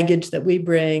the baggage that we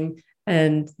bring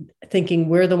and thinking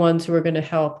we're the ones who are going to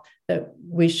help, that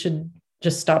we should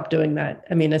just stop doing that.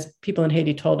 I mean, as people in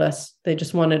Haiti told us, they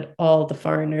just wanted all the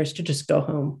foreigners to just go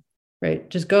home, right?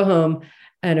 Just go home.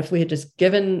 And if we had just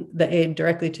given the aid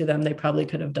directly to them, they probably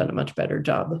could have done a much better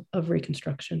job of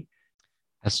reconstruction.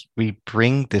 As we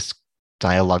bring this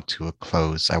dialogue to a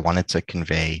close, I wanted to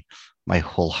convey my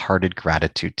wholehearted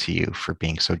gratitude to you for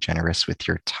being so generous with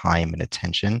your time and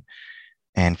attention,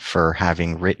 and for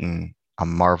having written a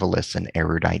marvelous and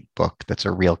erudite book that's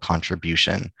a real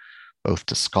contribution both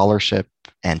to scholarship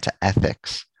and to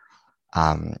ethics.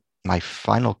 My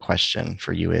final question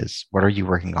for you is, what are you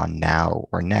working on now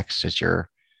or next as your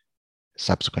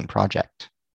subsequent project?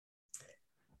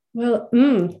 Well,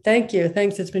 thank you.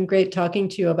 Thanks. It's been great talking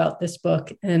to you about this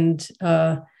book. And,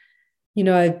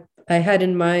 I had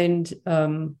in mind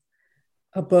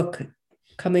a book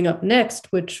coming up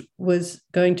next, which was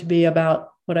going to be about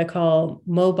what I call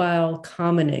mobile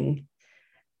commoning.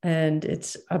 And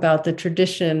it's about the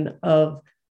tradition of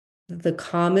the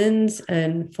commons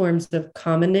and forms of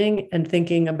commoning, and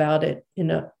thinking about it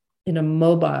in a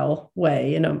mobile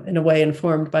way, in a way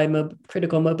informed by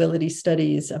critical mobility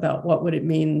studies about what would it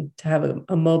mean to have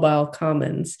a mobile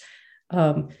commons,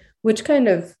 which kind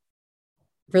of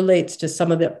relates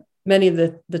to many of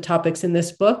the topics in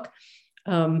this book.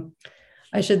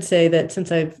 I should say that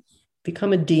since I've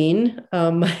become a dean,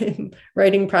 my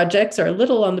writing projects are a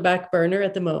little on the back burner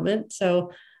at the moment.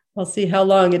 So I'll see how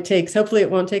long it takes. Hopefully it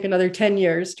won't take another 10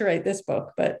 years to write this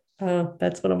book, but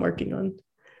that's what I'm working on.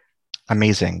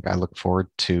 Amazing. I look forward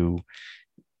to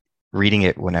reading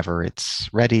it whenever it's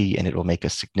ready, and it will make a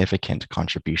significant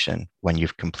contribution when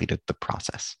you've completed the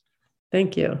process.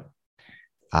 Thank you.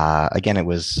 Again, it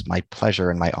was my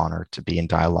pleasure and my honor to be in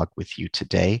dialogue with you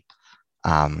today.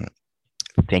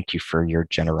 Thank you for your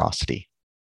generosity.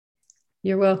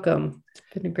 You're welcome.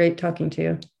 It's been great talking to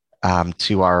you.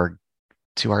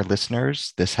 To our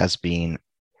listeners, this has been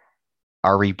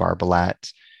Ari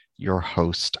Barbalat, your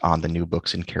host on the New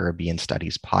Books in Caribbean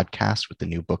Studies podcast with the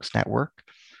New Books Network.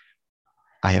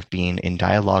 I have been in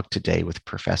dialogue today with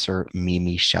Professor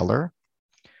Mimi Scheller.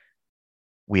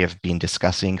 We have been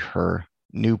discussing her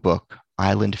new book,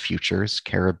 Island Futures: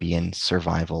 Caribbean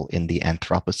Survival in the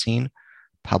Anthropocene,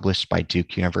 published by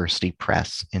Duke University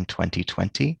Press in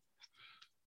 2020.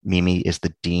 Mimi is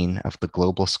the Dean of the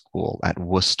Global School at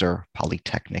Worcester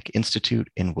Polytechnic Institute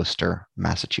in Worcester,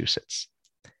 Massachusetts.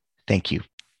 Thank you.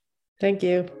 Thank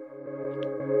you.